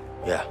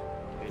 Yeah.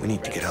 We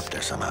need to get up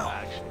there somehow.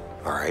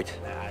 All right.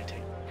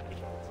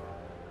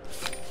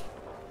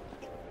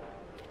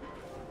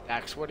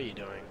 Dax, what are you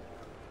doing?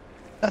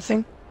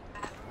 Nothing.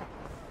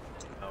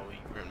 Oh, you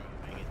were moving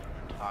and you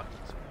were talking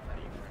so that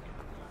you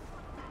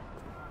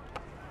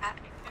freaking.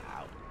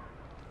 Ow.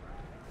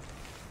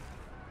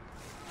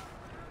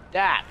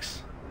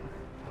 Dax!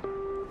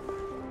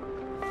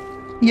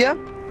 Yeah?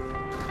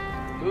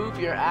 Move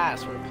your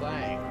ass, we're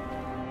playing.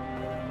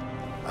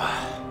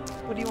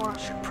 What do you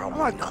want? Should I probably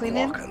want not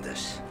cleaning. walk on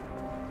this.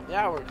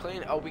 Yeah, we're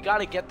clean. Oh, we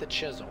gotta get the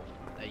chisel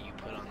that you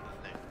put on the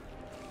thing.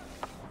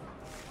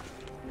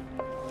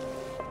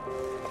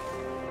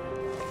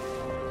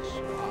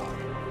 Swap.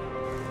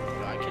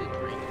 No, I can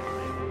break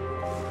mine.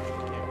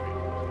 You can't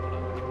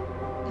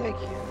break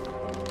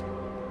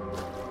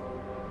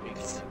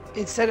yours.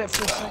 Yeah, it said it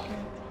for a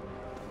second.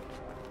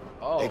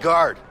 Oh. Hey,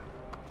 guard.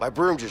 My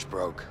broom just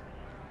broke.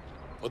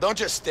 Well, don't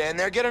just stand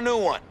there. Get a new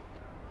one.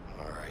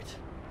 All right.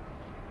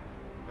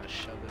 I'm gonna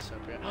shove this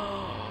up here.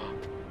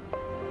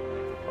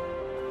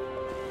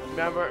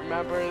 Remember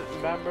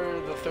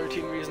the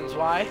 13 reasons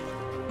why?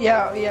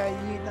 Yeah,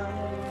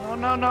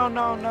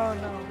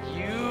 no.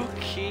 You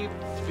keep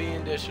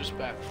being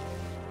disrespectful.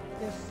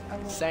 Yes, I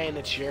will. Saying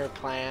it's your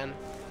plan.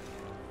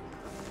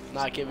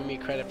 Not giving me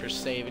credit for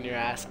saving your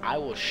ass. I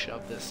will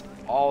shove this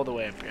all the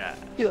way up your ass.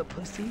 You a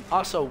pussy.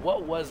 Also,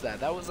 what was that?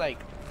 That was like,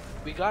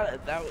 we got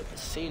it. That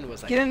scene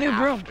was like. Get a new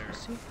broom, after.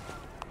 pussy.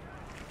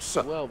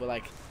 So, well, but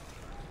like,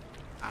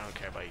 I don't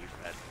care about you,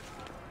 Fred.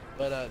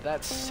 But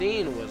that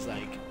scene was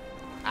like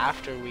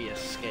after we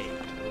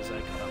escaped. It was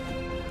like.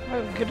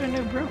 Oh, get a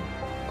new broom.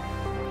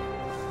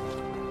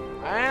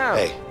 I am.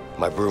 Hey,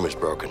 my broom is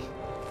broken.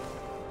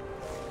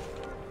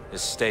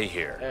 Just stay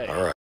here. Hey.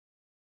 All right.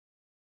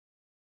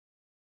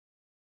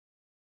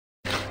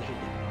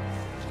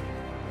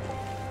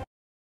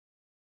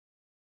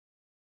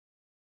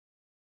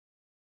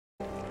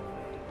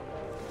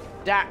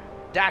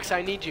 Dax,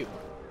 I need you.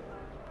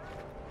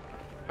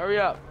 Hurry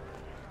up.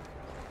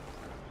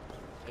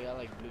 I gotta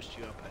like boost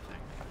you up, I think.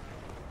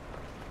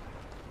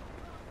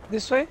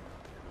 This way?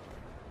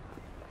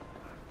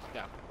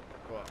 Yeah,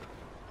 go up.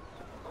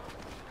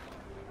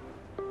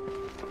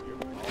 Your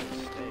balls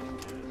stay,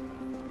 dude.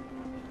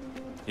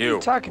 You,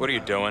 talking what are you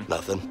doing?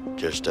 Nothing.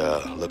 Just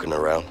looking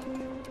around.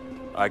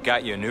 I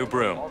got you a new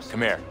broom.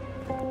 Come here.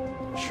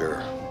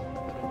 Sure.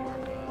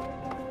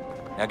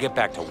 Now get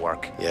back to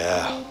work.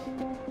 Yeah.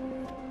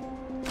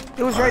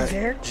 It was right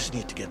there. Just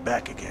need to get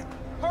back again.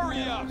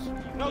 Hurry up!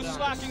 No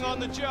slacking on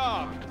the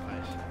job.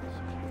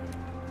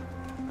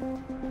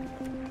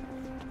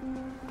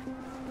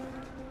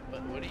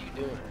 What are you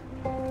doing?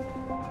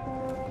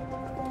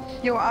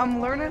 Yo,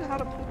 I'm learning how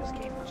to play this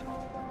game.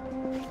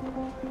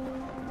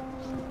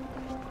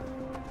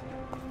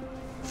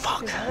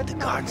 Fuck, the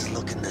guard's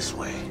looking this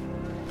way.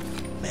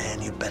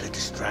 Man, you better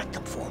distract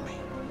him for me.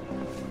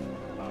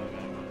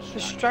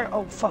 Distract.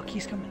 Oh fuck,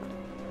 he's coming.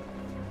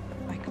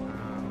 I got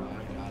him.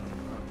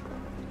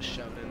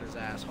 Shoved in his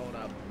ass. Hold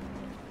up.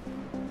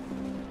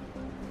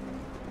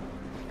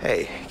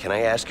 Hey, can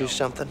I ask you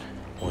something?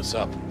 What's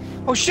up?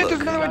 Oh shit, Look,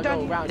 there's another one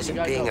down here.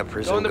 Isn't being a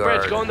prison go on the guard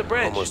bridge, go on the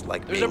bridge. almost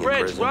like There's being a bridge,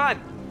 in prison?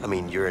 run! I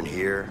mean, you're in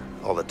here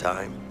all the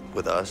time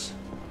with us.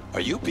 Are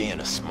you being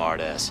a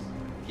smartass?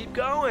 Keep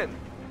going.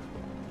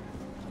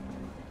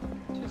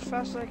 As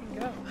fast as I can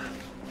go.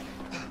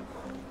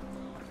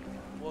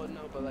 Well,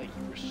 no, but like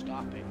you were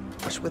stopping.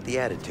 What's with the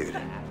attitude?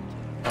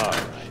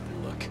 Alright,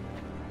 look.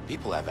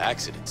 People have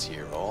accidents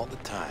here all the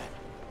time.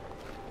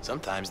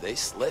 Sometimes they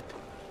slip,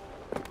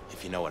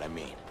 if you know what I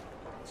mean.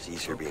 It's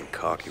easier being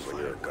cocky when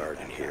you're a guard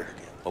in here.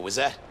 What was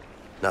that?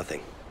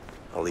 Nothing.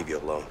 I'll leave you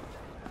alone.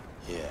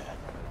 Yeah.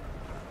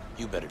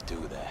 You better do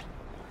that.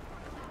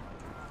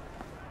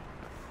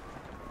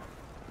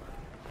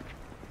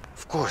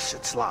 Of course,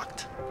 it's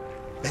locked.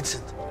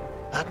 Vincent,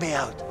 help me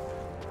out.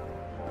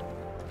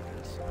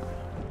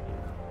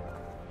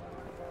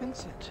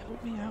 Vincent,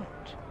 help me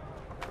out.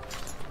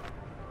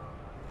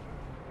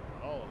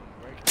 Oh,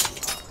 I'm breaking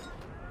the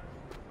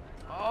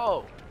lock.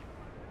 Oh,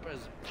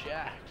 where's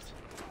jacked?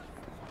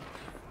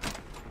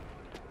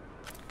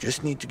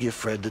 Just need to give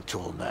Fred the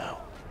tool now.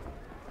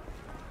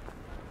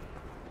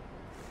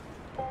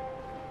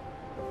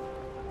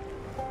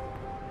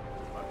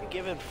 I'm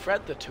giving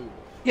Fred the tool.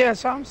 Yeah,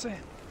 that's what I'm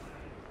saying.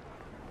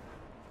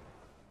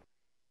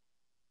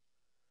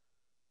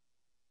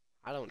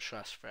 I don't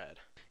trust Fred.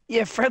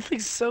 Yeah, Fred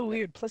looks so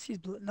weird. Plus, he's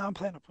blue. No, I'm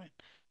playing.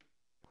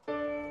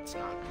 It's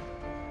not.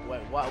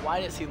 Wait,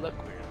 why does he look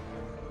weird?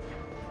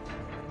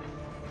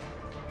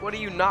 What are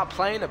you not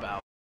playing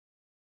about?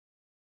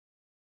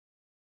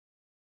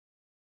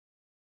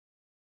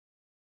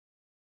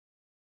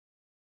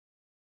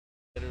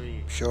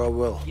 Sure I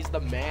will. He's the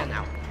man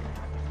out here.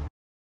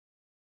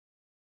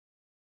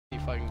 He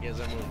fucking gives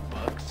everyone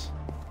books.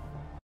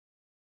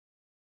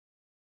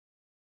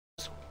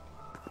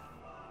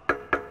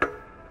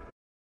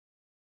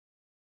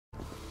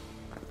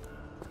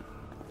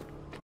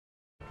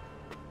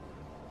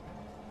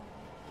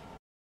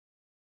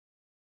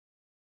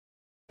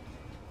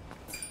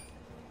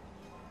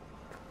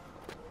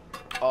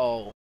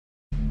 Oh.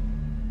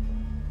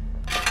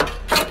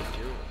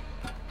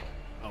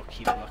 Oh,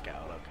 keep a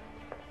lookout.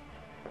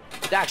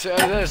 Okay. Dax,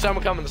 there's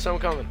someone coming. There's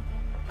someone coming.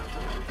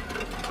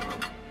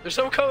 There's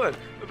someone coming.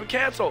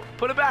 Cancel.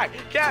 Put it back.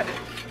 Cat.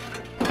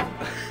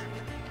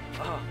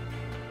 Oh.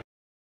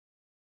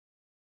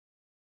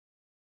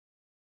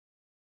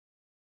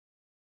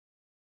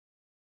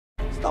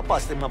 Stop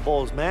busting my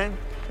balls, man.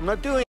 I'm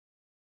not doing.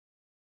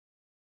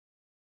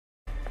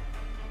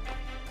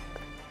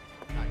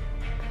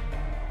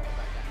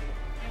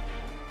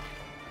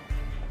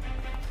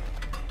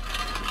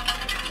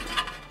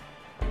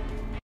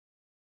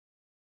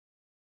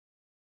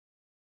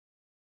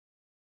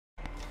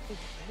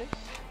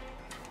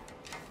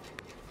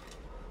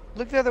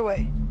 Look the other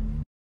way.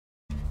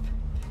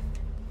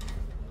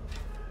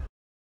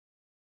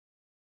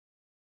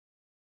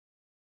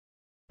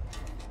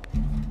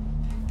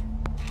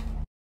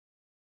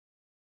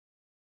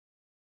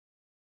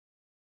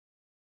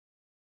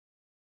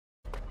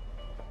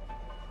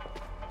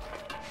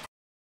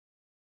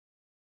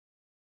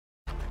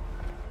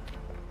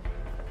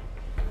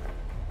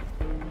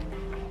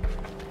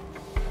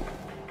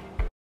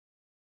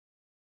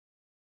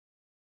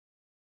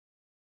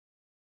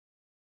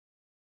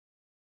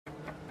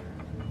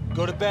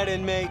 Go to bed,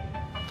 inmate.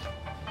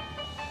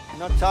 I'm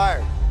not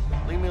tired.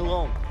 Leave me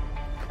alone.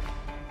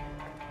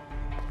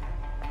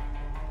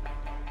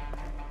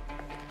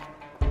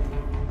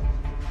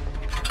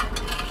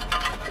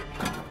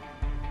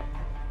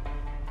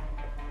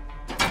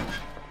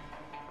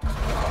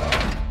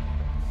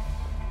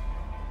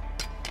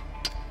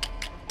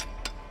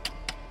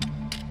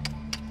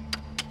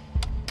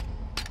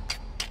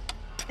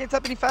 Can't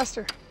up any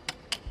faster.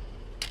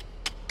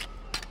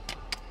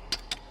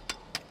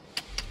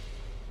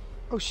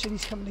 Oh shit,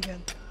 he's coming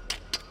again.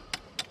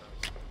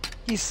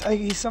 He's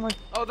somewhere.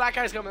 Oh, that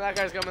guy's coming. That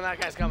guy's coming. That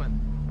guy's coming.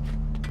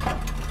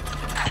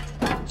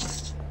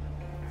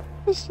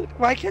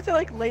 Why can't I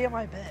like lay in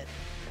my bed?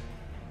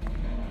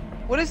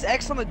 What does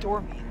X on the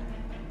door mean?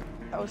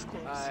 That was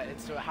close.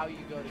 It's how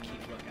you go to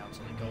keep lookout,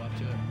 so they go up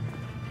to it.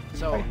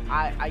 So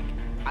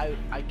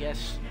I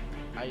guess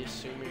I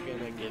assume you're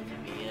gonna give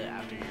me it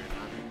after you're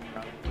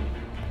done.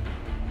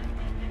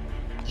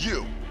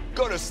 You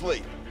go to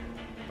sleep.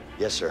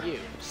 Yes, sir. You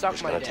suck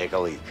Just my gonna dick. take a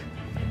leak.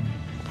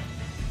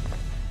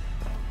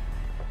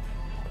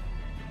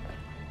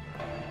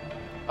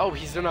 Oh,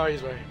 he's in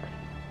Ari's way.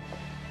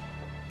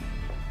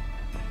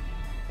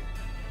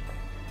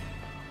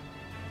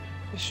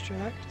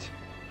 Distract.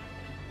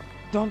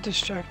 Don't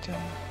distract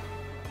him.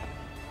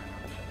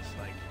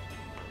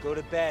 Go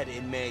to bed,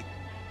 inmate.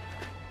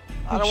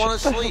 I don't want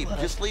to shut the sleep. hell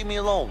up. Just leave me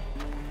alone.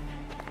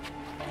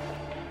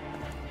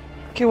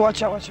 Okay,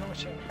 watch out, watch out,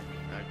 watch out.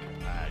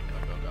 Okay, alright, go,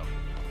 go, go.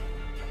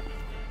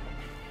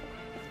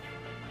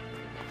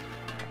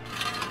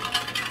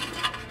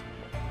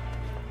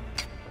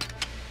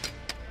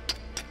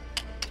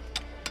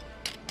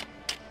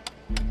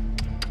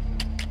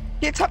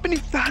 It's happening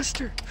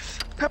faster.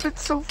 It happened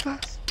so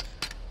fast.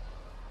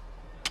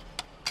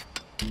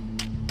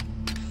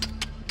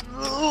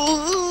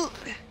 Oh,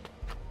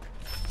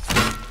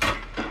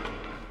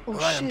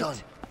 Alright, shit. I'm done.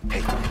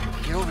 Hey,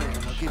 get over here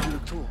and I'll give you the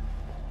tool.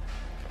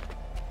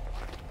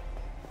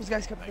 This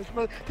guy's coming.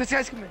 This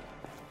guy's coming.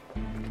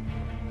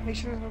 Make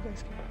sure there's no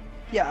guys coming.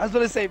 Yeah, I was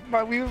gonna say,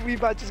 we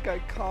about just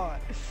got caught.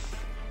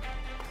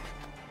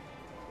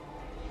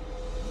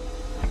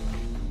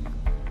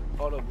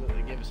 Hold up,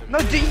 give us a No,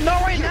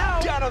 not right now.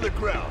 Down on the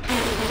ground.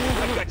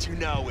 I got you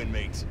now,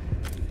 inmates.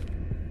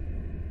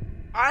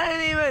 I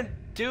didn't even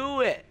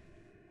do it.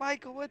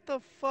 Michael, what the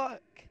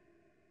fuck?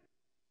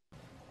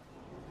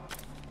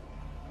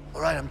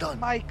 Alright, I'm done.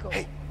 Michael.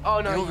 Hey,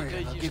 Oh get no, over here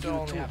and I'll you give still you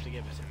the only tool. have to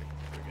give us a minute.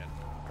 We're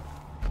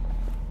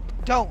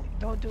good.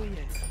 Don't do it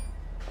yet.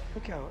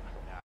 Look out.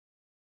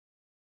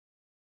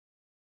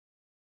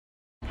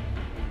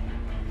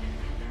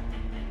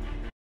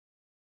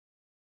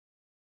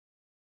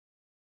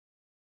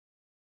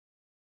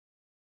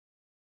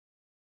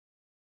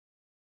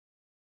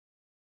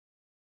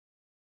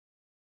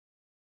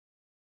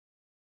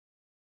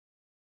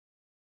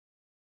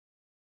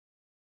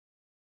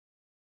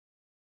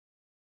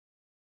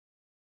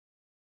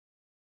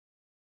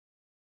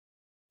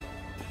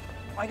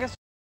 I guess.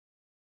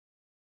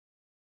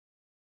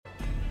 I'm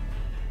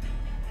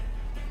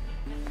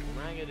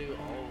not gonna do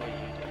all what you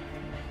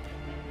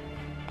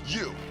do.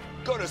 You,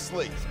 go to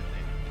sleep.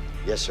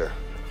 Yes, sir.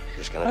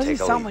 Just Why gonna does he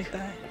take a sound leak.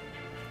 like that?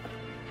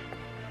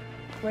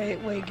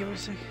 Wait, give me a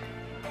sec.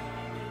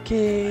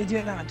 Okay, do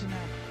it now, do it now.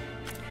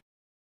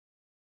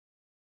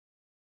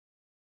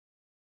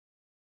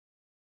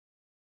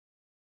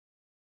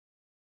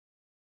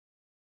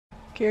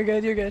 Okay, you're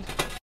good, you're good.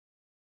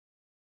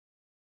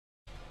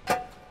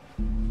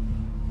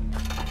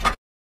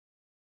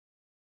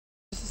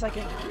 Just a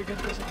second, you're good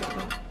for a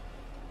second.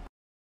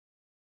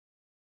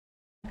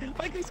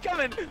 Mikey's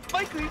coming!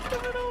 Mikey's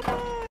coming, oh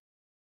no!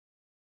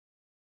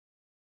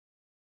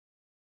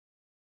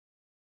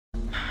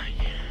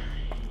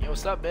 Yo,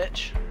 what's up,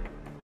 bitch?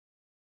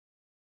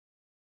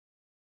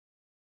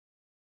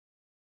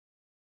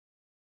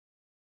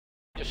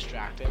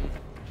 Distract him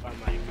if I'm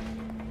like,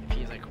 if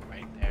he's like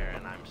right there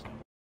and I'm still.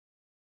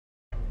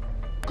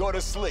 Go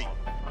to sleep.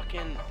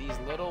 Fucking these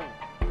little.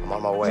 I'm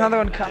on my way. Another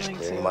one Just coming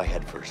clearing soon. my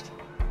head first.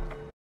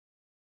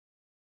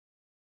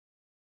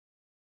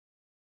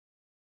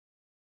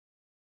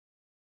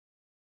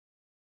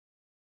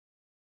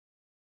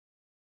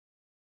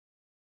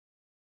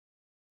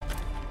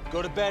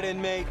 Go to bed,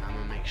 inmate. I'm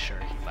gonna make sure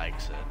he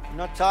likes it. I'm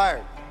not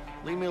tired.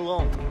 Leave me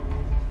alone.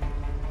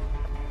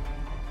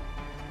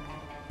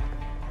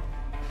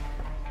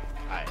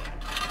 Alright.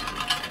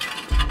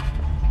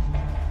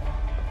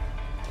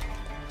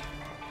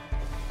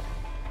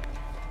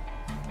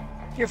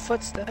 Your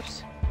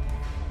footsteps.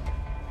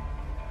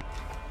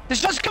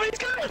 There's just coming, he's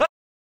coming!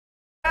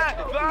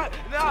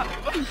 No!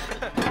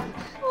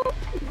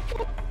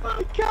 Oh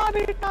my god,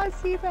 I did not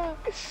see that.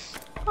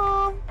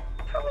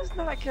 That was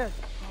not good.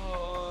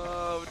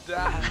 Oh,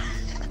 damn.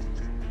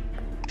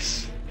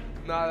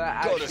 No,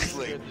 that Go to actually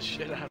sleep. scared the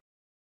shit out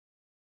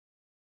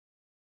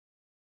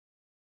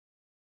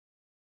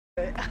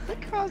of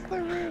Across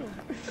the room.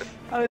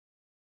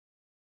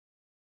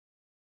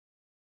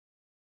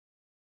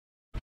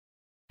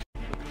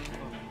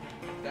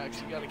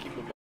 Dax, you gotta keep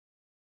it.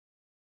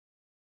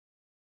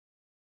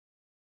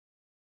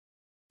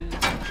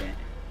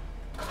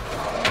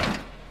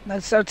 No,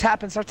 start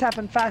tapping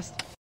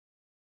fast.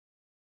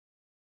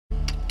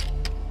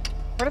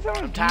 What if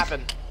I'm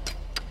tapping.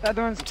 The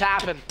other one's I'm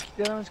tapping.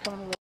 The other one's coming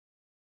over.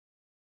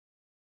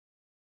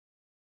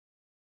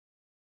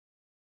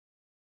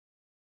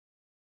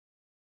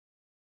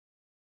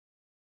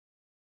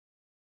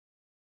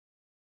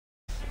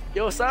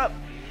 Yo, what's up?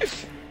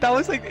 That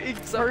was like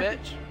What's up,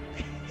 bitch?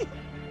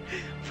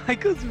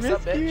 Michael's What's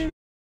up, bitch? risky.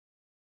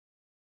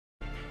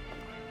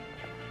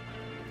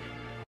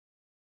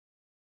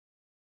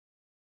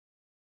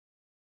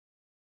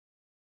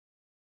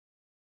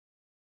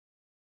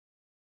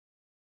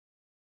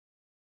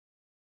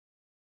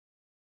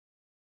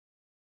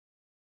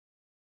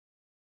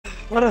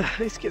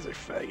 These kids are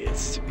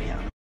faggots, to be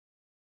honest.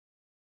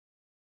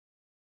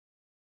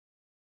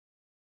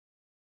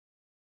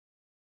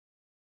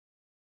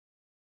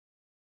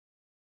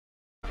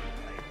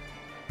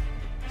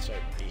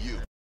 Start You.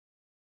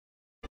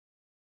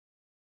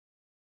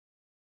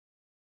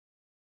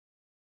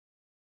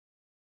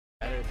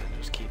 better than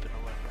just keeping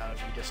a lookout.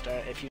 If you just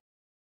start, if you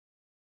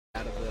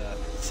out of the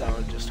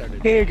sound, just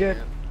started. Hey, you're good.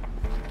 it.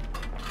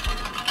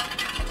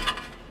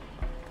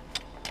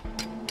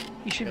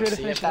 You should Go be able to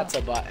see finish if that's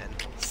a button.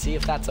 See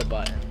if that's a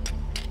button.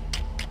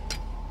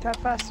 Tap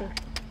faster.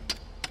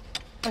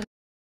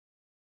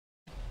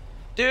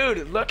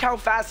 Dude, look how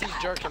fast he's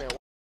jerking it.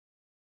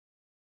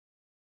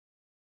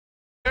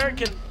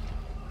 Gherkin.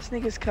 This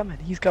nigga's coming.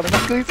 He's coming.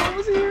 He's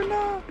almost here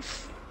now.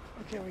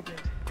 Okay, we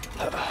did.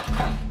 There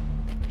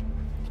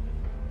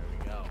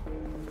we go.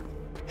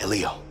 Hey,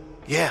 Leo.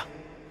 Yeah.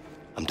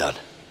 I'm done.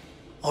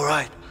 All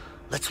right.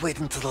 Let's wait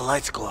until the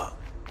lights go out.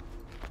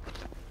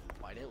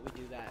 Why didn't we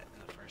do that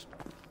in the first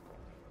place?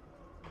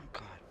 Oh,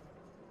 God.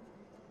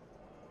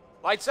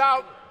 Lights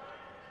out!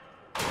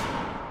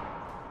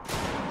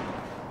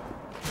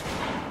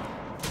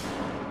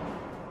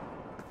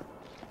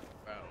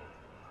 Bro,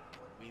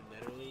 we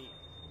literally...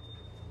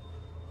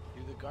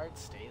 Do the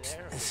guards stay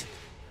there?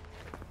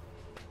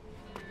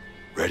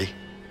 Ready?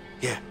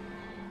 Yeah.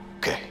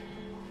 Okay.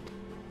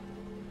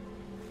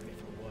 Wait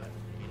for what?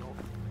 You know?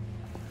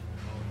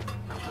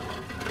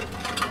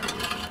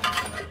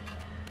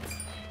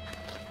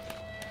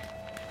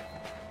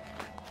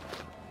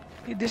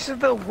 Dude, this is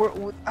the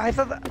worst. I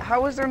thought that,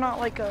 how is there not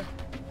like a...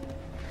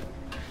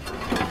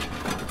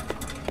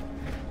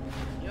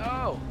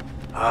 Yo!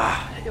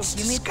 Ah, Yo, it's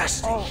give me...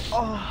 disgusting.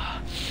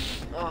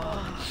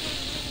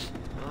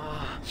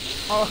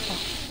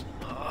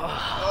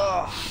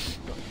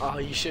 Oh,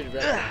 you should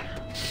read that.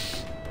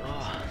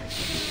 Oh.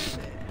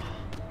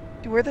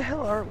 Dude, where the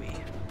hell are we?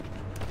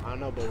 I don't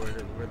know, but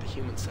we're the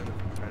human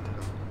centipede right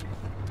now.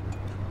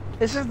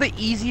 This is the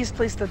easiest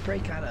place to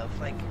break out of,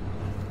 like...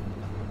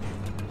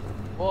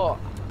 Well,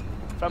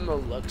 from the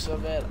looks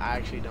of it, I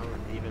actually don't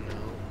even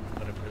know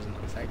what a prison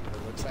looks like, but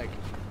it looks like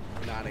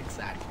not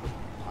exactly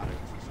modern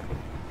society.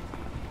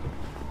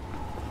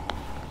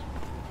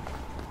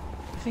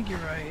 I think you're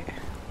right.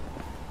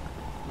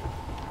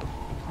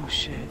 Oh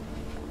shit.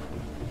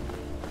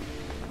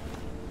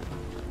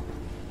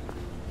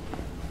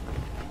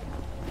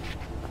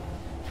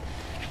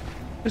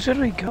 Which way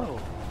do we go?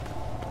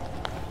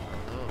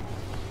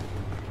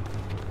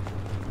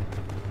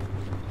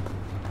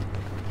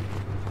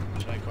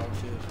 Should I crawl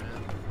through the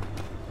fan?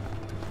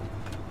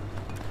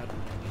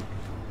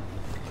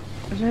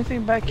 Is there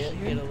anything back here?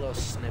 Get a little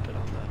snippet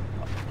on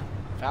that.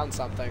 Found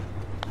something.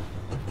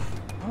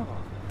 Oh.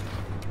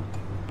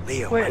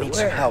 Leo, Wait, I need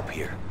where? some help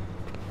here.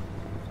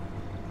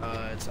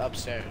 It's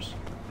upstairs.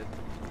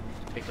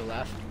 Take a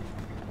left.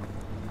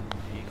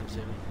 You can see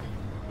me.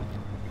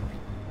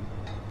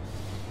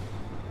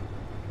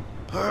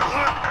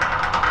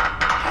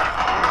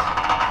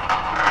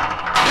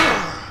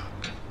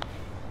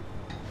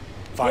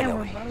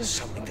 Finally,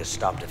 something to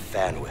stop the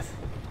fan with.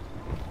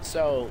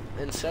 So,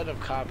 instead of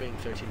copying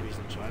 13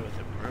 Reasons Why with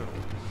a broom.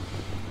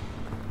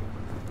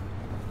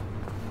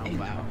 Oh,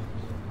 wow.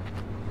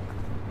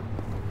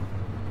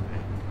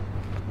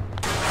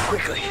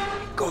 Quickly,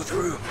 go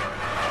through.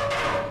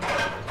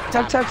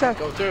 Tap, tap, tap.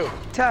 Go through.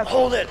 Tap.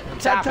 Hold it. I'm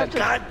Tap, tapping.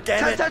 tap, tap. God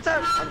damn it. Tap,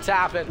 tap, tap. I'm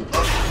tapping.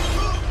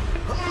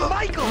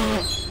 Michael!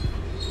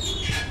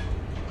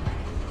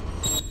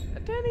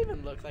 It didn't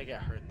even look like it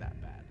hurt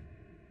that bad.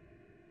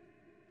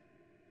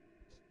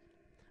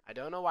 I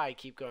don't know why I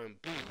keep going.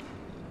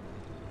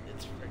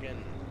 It's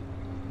friggin'.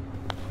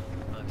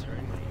 Oh, it's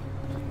hurting my ear.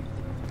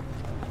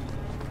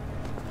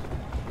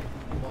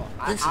 Well,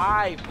 Vincent,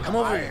 I come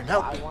over here and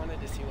help I me.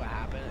 wanted to see what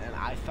happened, and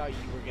I thought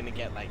you were gonna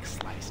get like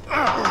sliced.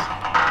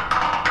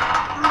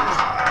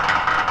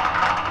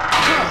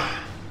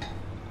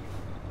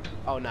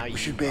 Oh, now you We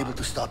should be able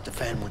to stop the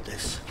fan with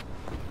this.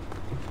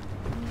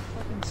 I'm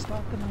fucking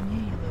stopping on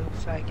you, you little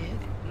faggot.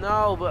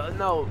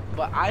 No,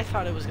 but I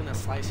thought it was gonna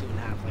slice you in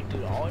half. Like,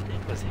 dude, all it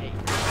did was hate.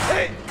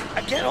 Hey,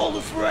 I can't hold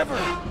it forever.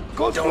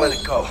 Go Don't let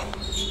it go.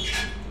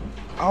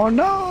 Oh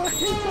no!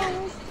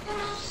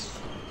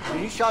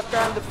 Can you shut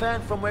down the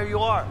fan from where you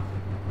are?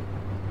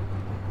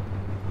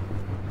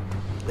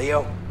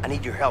 Leo, I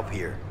need your help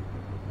here.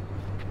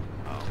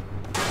 Oh.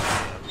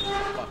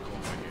 Fuck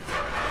over here.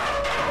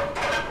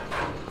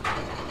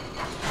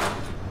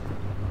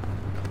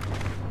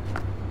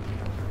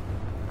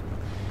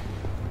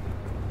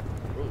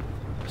 Ooh,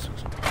 this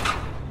was...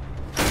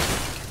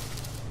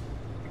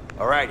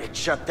 All right, it's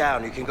shut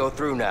down. You can go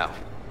through now.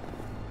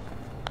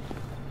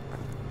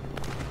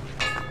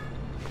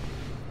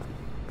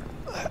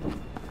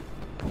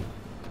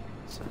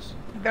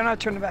 They're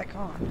not turning back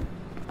on.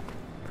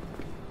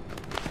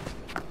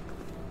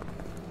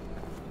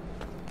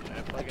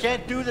 I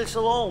can't do this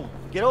alone.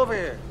 Get over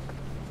here.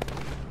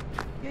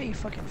 Yeah, you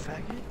fucking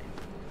faggot.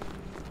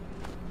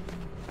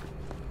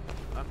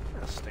 I'm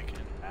gonna stick it in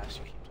your ass.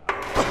 You keep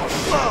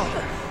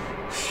talking.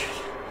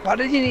 Why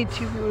did you need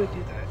two people to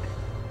do that?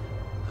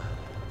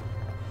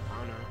 I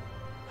don't know.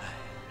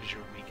 Because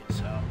you're weak as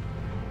hell.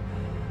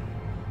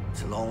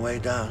 It's a long way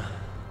down.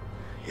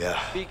 Yeah.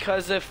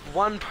 Because if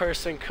one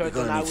person We're could,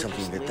 then gonna I need would something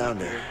just to get leave down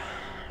you. there.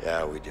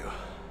 Yeah, we do.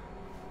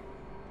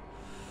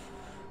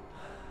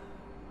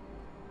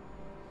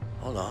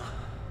 Hold on.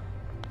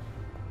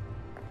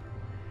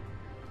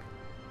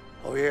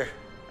 Over here.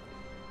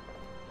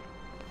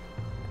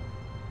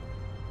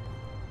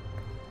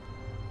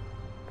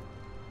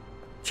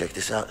 Check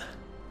this out.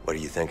 What are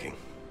you thinking?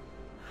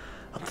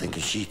 I'm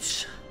thinking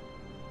sheets.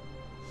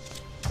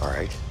 All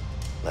right,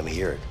 let me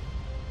hear it.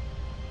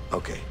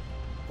 Okay,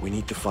 we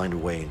need to find a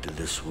way into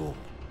this room.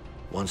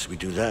 Once we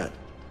do that,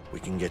 we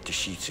can get the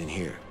sheets in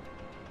here.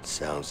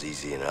 Sounds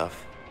easy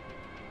enough.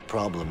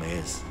 Problem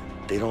is,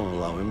 they don't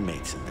allow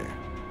inmates in there.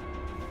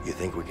 You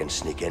think we can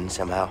sneak in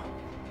somehow?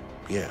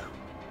 Yeah,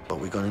 but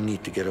we're gonna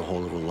need to get a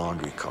hold of a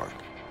laundry cart.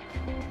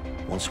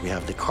 Once we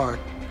have the cart,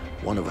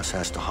 one of us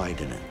has to hide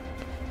in it.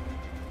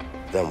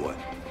 Then what?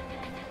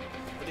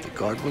 The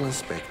guard will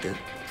inspect it,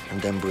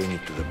 and then bring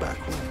it to the back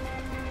room.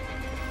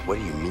 What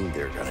do you mean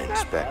they're gonna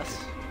inspect it?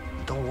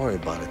 Don't worry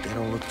about it, they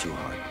don't look too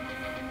hard.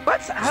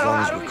 What? As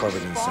long as we're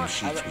covered in some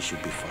sheets, we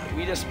should be fine.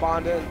 We just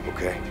spawned in.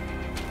 Okay.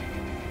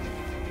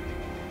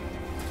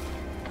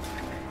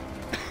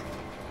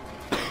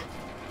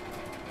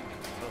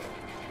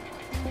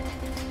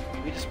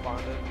 We just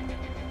spawned in.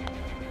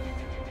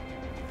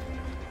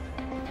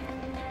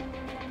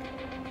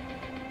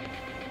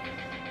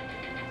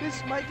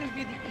 This might just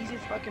be the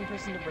easiest fucking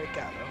person to break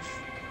out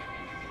of.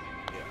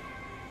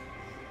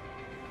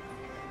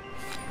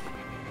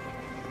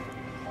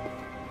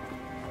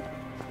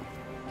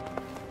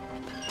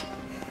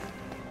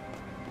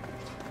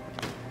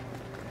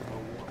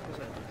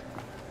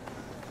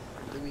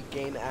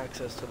 Gain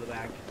access to the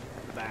back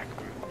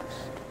rooms.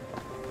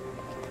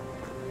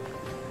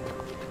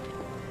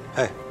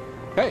 Hey.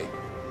 Hey.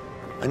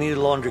 I need a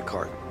laundry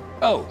cart.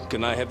 Oh,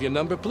 can I have your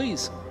number,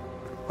 please?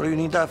 What do you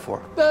need that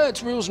for?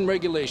 It's rules and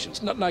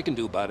regulations. Nothing I can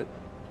do about it.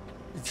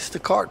 It's just a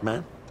cart,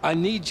 man. I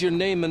need your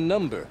name and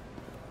number.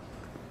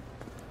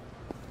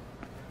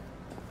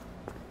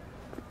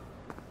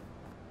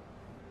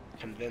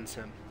 Convince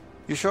him.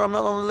 You sure I'm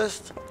not on the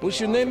list? What's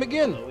your name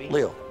again?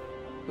 Leo.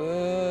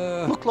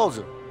 Look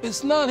closer.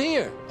 It's not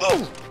here.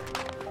 Oh!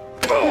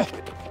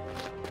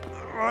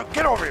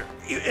 Get over here,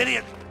 you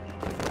idiot!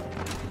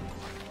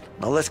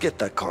 Now let's get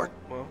that cart.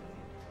 Well,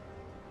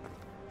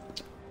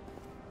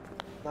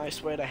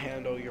 nice way to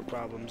handle your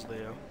problems,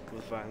 Leo,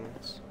 with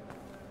violence.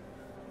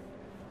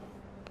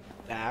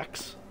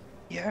 Dax?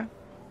 Yeah?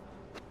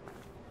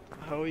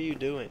 How are you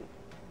doing?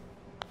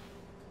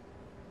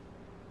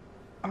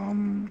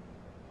 I'm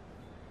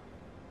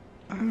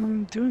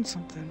doing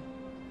something.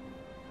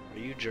 Are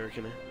you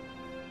jerking it?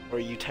 Or are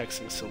you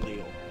texting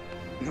Salil?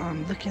 No,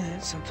 I'm looking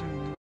at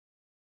something.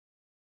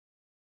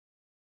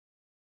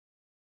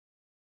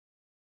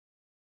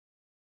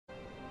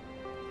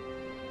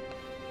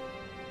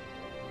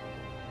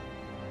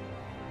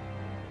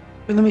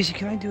 Wait, let me see.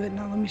 Can I do it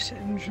now? I'm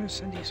trying to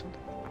send you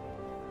something.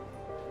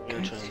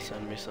 You're trying to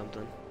send me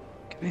something?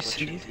 Can I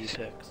send you these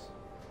pics?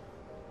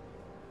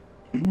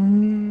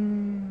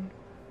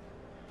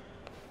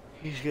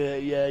 He's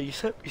good. Yeah, you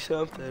sent me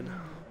something.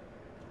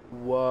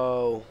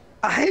 Whoa.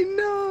 I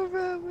know,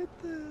 bro. What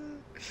the?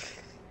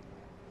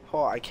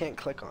 Oh, I can't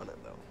click on it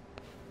though.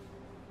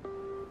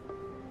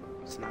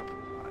 Snap.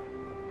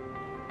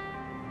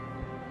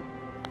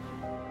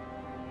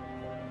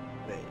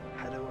 Wait,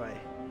 how do I?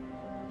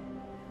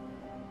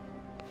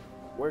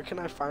 Where can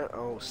I find?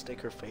 Oh,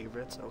 sticker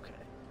favorites.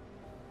 Okay.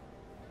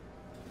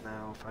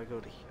 Now, if I go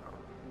to here.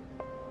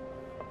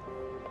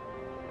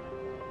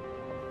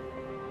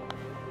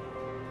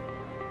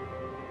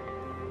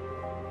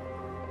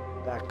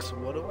 Dax,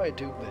 what do I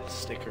do with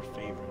sticker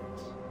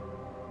favorites?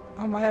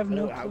 I have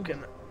no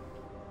clue.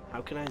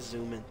 How can I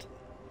zoom into?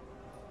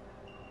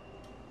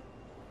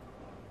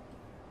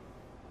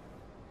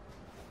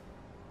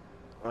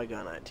 I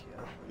got an idea.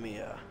 Let me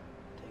take a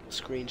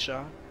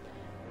screenshot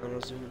and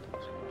I'll zoom into the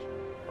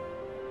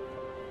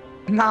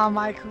screenshot. Nah,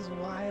 Michael's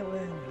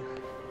wildin'.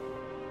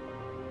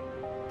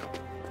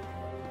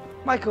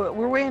 Michael,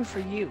 we're waiting for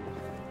you.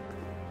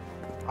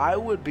 I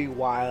would be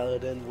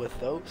wildin' with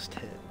those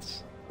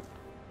tits.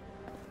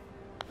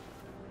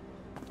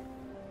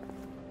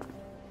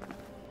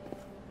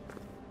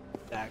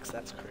 Dax,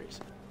 that's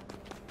crazy.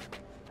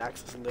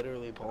 Dax is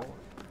literally Poland.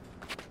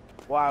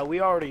 Wow, we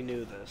already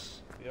knew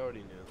this. We already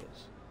knew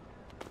this.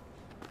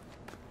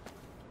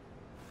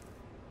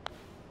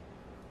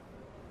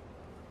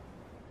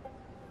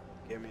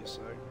 Give me a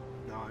sec.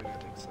 No, I gotta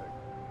take a sec.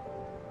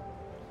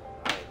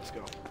 Alright, let's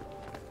go.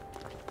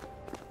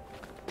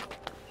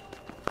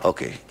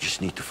 Okay,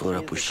 just need to fill it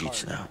up with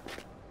sheets now.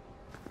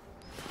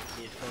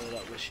 You fill it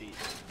up with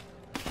sheets.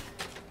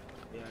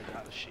 Yeah, I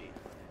got a sheet.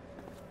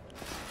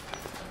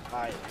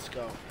 Alright, let's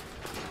go.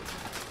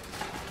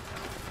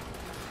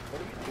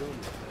 What are you doing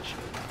with that shit?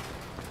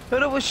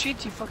 Fill it with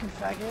sheets, you fucking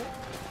faggot.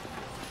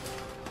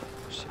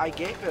 I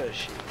gave her a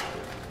sheet.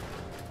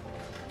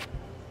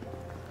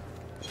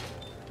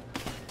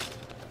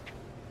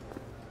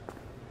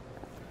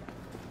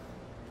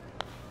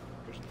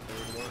 There's the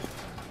third one.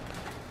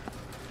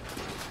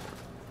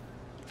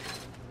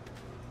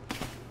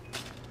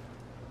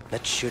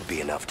 That should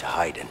be enough to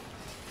hide in.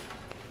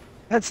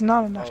 That's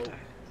not enough to...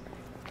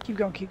 Keep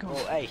going, keep going.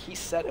 Well, hey, he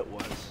said it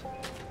was.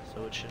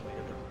 So it should be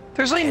enough.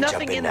 There's like Can't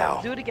nothing jump in there.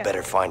 now. Do it again.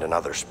 Better find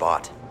another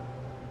spot.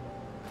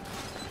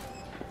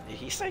 Did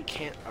he say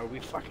can't? Are we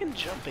fucking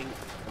jumping?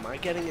 Am I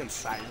getting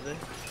inside of it?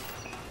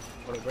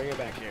 Or bring it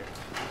back here?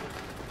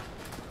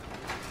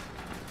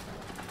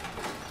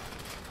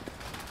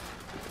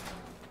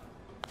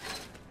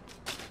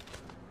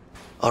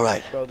 All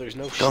right. Bro, there's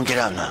no Don't get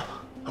out now.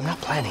 I'm not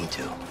planning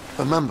to.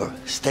 Remember,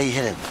 stay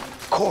hidden.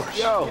 Of course.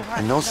 Yo.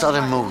 And no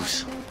sudden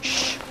moves.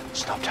 Shh.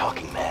 Stop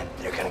talking, man.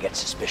 They're gonna get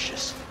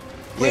suspicious.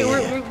 Wait,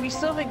 we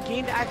still haven't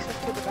gained access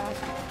to the back.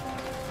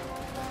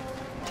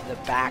 To the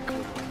back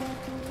room.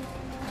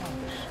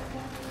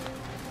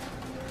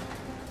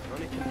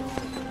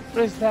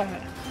 What is that?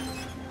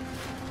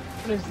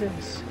 What is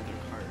this?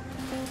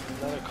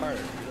 Another card.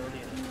 We don't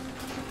need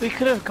it. We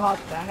could have got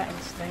that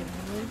instead.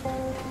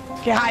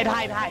 Okay, hide.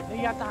 No,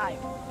 you have to hide.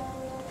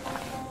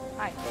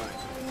 Hide.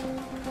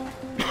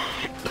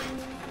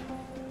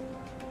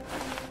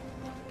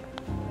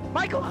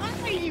 Michael,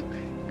 hide, you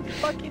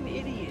fucking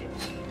idiot.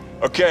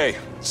 Okay,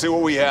 see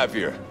what we have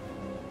here.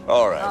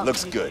 All right,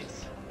 looks good.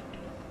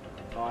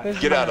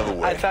 Get out of the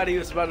way. I thought he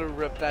was about to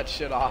rip that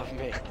shit off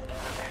me.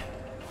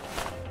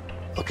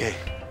 Okay,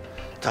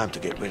 time to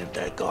get rid of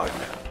that guard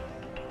now.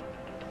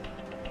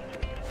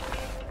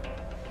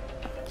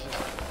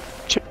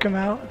 Check him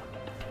out.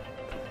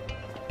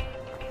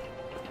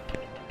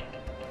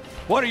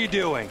 What are you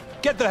doing?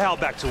 Get the hell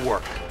back to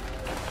work.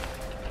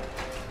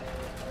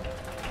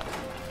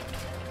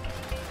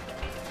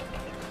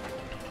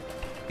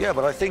 Yeah,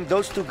 but I think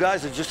those two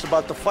guys are just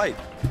about to fight.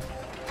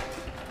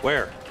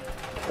 Where?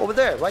 Over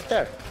there, right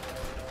there.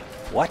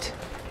 What?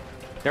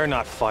 They're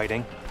not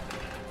fighting.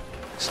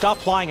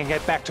 Stop lying and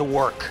get back to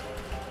work.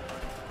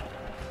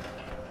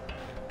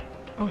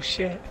 Oh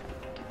shit.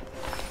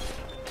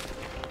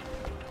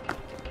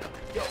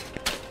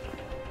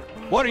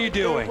 What are you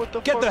doing?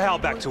 Get the hell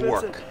back to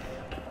work.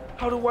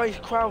 How do I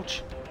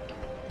crouch?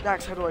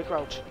 Dax, how do I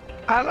crouch?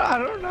 I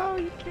don't know.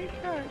 You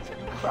can't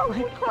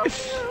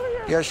crouch.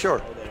 Yeah,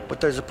 sure. But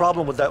there's a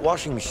problem with that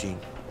washing machine.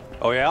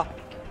 Oh yeah?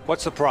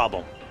 What's the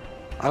problem?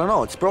 I don't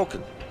know, it's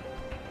broken.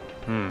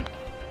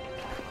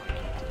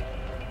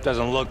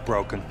 Doesn't look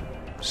broken.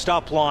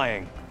 Stop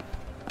lying.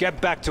 Get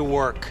back to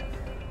work.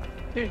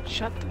 Dude,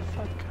 shut the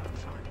fuck up.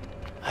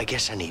 I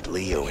guess I need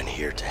Leo in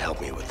here to help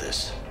me with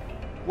this.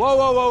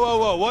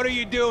 Whoa. What are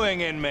you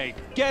doing, inmate?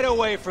 Get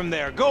away from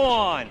there. Go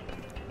on.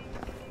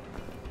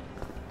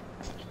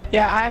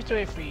 Yeah, I have to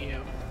wait for you.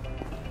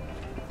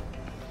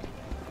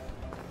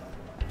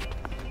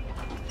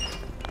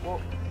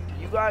 Well,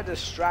 you gotta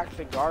distract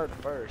the guard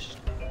first.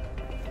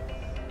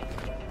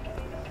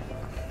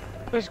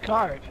 Where's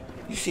guard?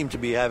 You seem to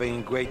be having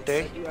a great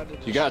day.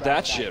 You got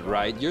that shit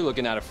right. You're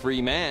looking at a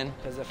free man.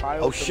 Because if I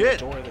Oh, open shit.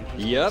 the door, then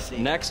he's Yep, gonna see.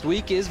 next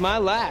week is my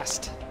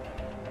last.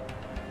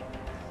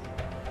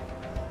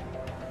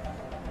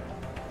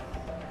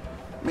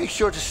 Make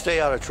sure to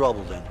stay out of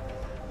trouble then.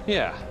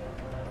 Yeah.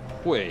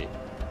 Wait,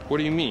 what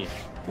do you mean?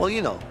 Well,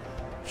 you know,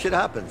 shit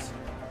happens.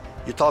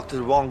 You talk to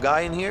the wrong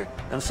guy in here,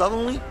 and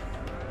suddenly,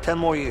 10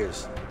 more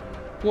years.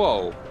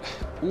 Whoa.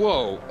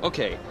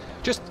 Okay.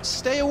 Just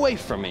stay away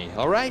from me,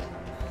 all right?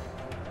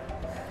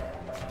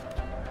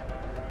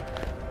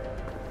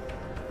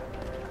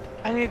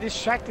 I need to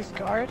distract this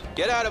guard.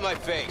 Get out of my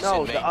face,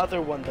 No, inmate. the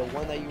other one, the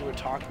one that you were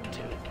talking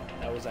to.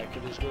 That was like,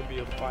 there's gonna be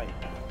a fight.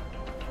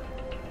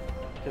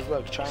 Because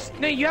look,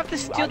 No, you have to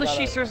steal the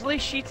sheets. There's at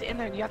least sheets in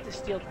there, and you have to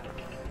steal them.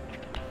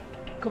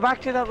 Go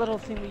back to that little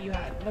thing that you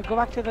had. No, go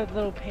back to that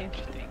little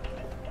pantry thing.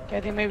 Yeah,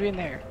 I think maybe in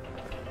there.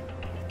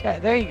 Yeah,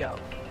 there you go.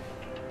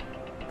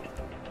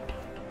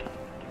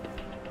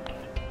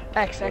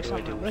 X, What do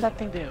I do what does that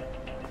thing do?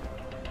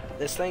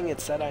 This thing, it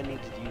said I needed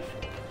you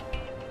for.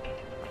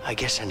 I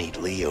guess I need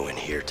Leo in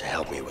here to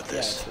help me with Yeah, it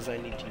this. says I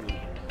need you.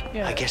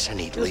 Yeah. I guess I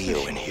need Steal some Leo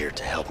sheet. in here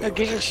to help me No, with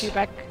get your this. sheet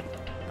back.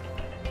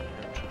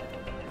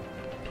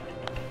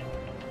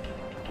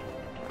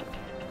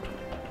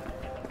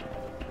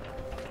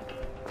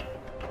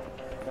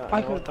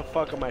 Michael. What the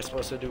fuck am I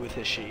supposed to do with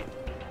his sheet?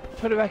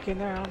 Put it back in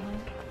there, I don't know.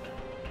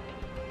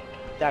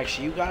 Dax,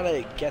 you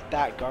gotta get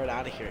that guard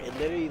out of here. It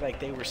literally, like,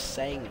 they were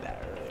saying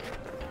that earlier.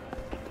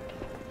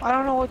 I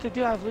don't know what to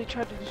do. I've really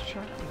tried to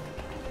distract him.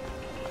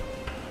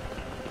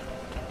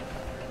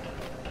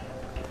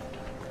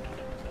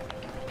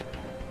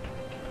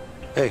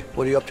 Hey,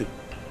 what are you up to?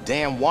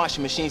 Damn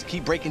washing machines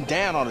keep breaking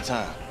down all the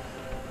time.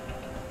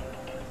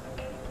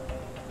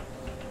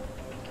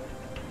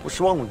 What's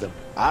wrong with them?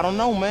 I don't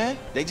know, man.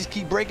 They just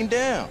keep breaking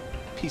down.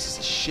 Pieces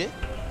of shit.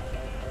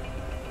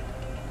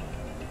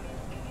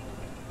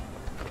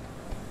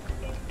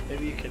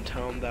 Maybe you can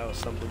tell him that was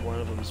something,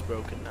 one of them's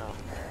broken now.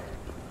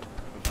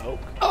 Revoke.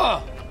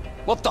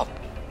 What the?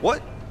 What?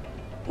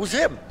 It was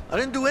him. I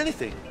didn't do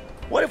anything.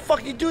 Why the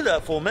fuck you do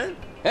that for, man?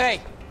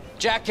 Hey,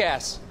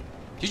 jackass.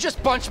 You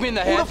just punched me in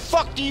the head. Who the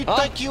fuck do you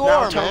think you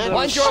Now are, tell man? them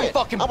Mind your own Shit.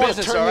 fucking I'm gonna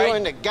business, turn all right? you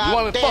into You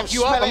want me to goddamn fuck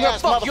you up? I'm gonna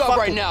smelly-ass fuck you up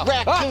right motherfucking now.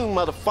 Raccoon,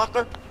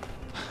 motherfucker.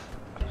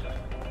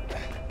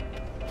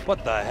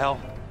 What the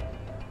hell?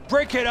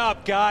 Break it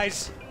up,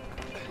 guys.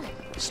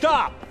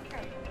 Stop.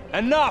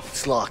 Enough.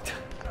 It's locked.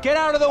 Get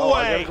out of the Oh,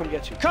 I way. gotta come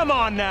get you. Come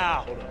on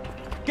now.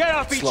 Get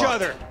off each locked.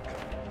 other.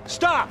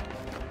 Stop.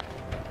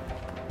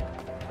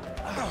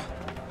 Oh,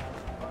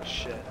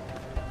 shit.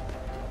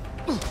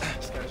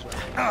 This guy's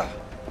right.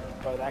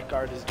 Bro, that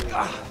guard is doing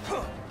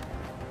it.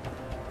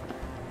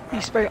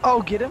 He spray.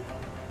 Oh, get him.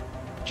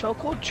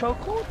 Chokehold.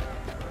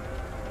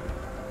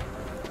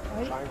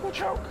 Triangle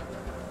choke.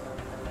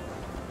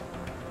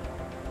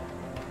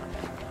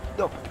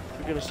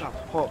 We're gonna stop.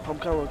 Hold up. I'm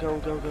coming. Come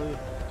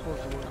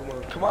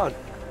on. Come on.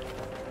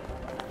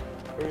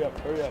 Hurry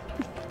up.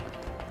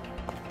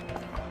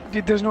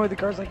 Dude, there's no way the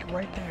car's like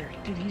right there.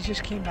 Dude, he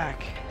just came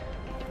back.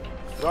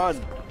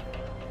 Run.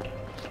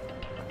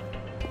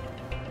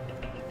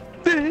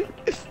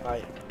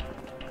 Alright.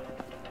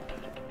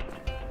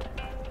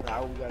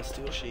 Now we gotta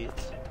steal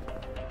sheets.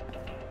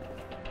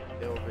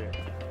 Stay over here.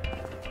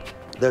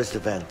 There's the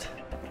vent.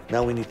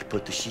 Now we need to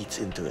put the sheets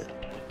into it.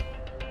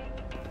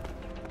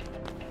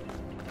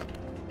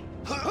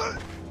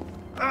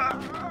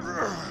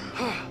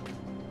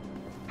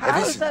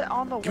 How is that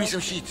on the wall? Give me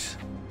some sheets.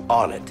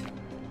 On it.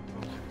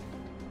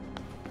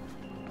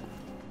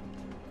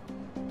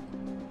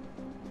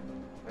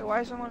 Wait,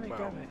 why isn't letting me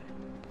grab it?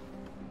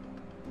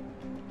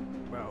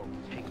 Bro,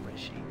 take my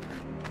sheet.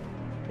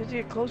 Did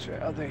you get closer?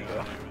 Oh, there you go.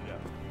 Here we go.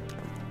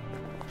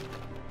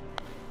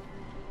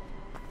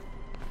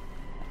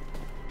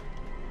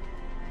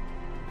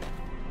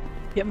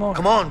 Get more.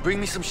 Come on, bring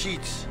me some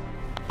sheets.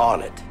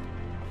 On it.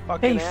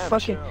 Hey,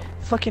 fucking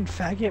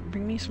faggot,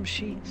 bring me some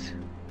sheets.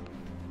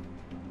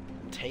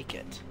 Take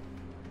it.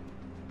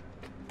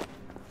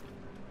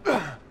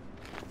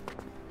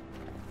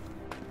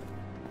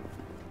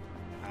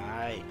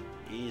 Alright,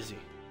 easy.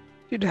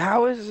 Dude,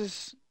 how is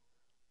this?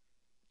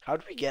 How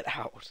did we get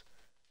out?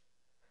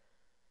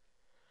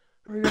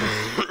 We're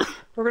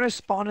gonna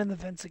spawn in the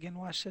vents again.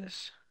 Watch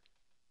this.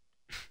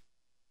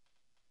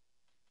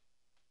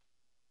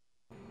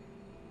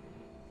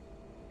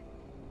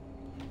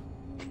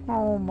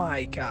 Oh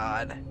my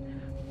god.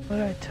 What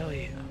did I tell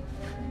you?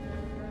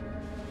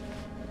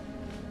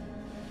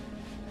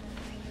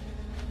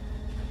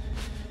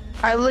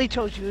 I literally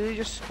told you, they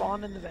just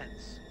spawned in the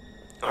vents.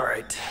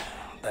 Alright,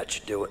 that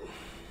should do it.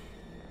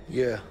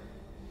 Yeah.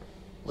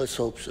 Let's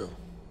hope so.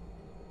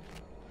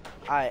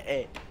 Alright,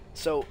 hey.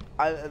 So,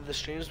 the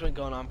stream's been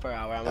going on for an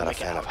hour. I'm gonna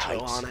make an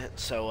outro on it,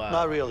 so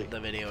not really. The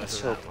video Let's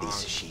isn't hope that long.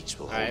 these sheets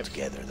will Alright. hold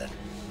together then.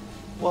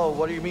 Well,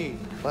 what do you mean?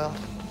 Well,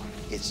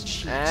 it's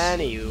sheets.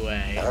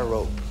 Anyway, And a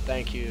rope.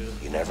 thank you.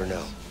 You never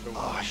know. For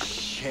Oh watching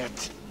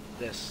shit.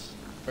 this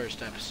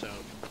first episode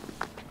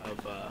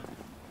of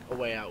A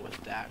Way Out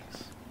with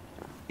Dax.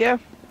 Yeah.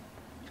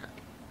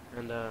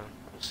 And we'll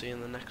see you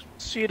in the next one.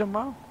 See you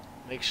tomorrow.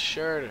 Make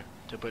sure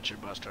to put your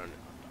buster on your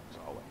hot dogs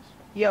always.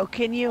 Yo,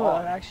 can you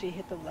actually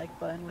hit the like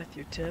button with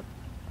your tip?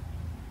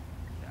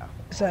 Yeah.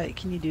 Is that,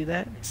 can you do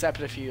that?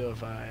 Except if you're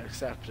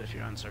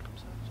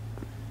uncircumcised.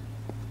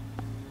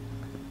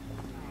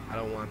 I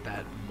don't want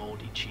that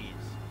moldy cheese.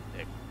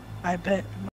 I bet.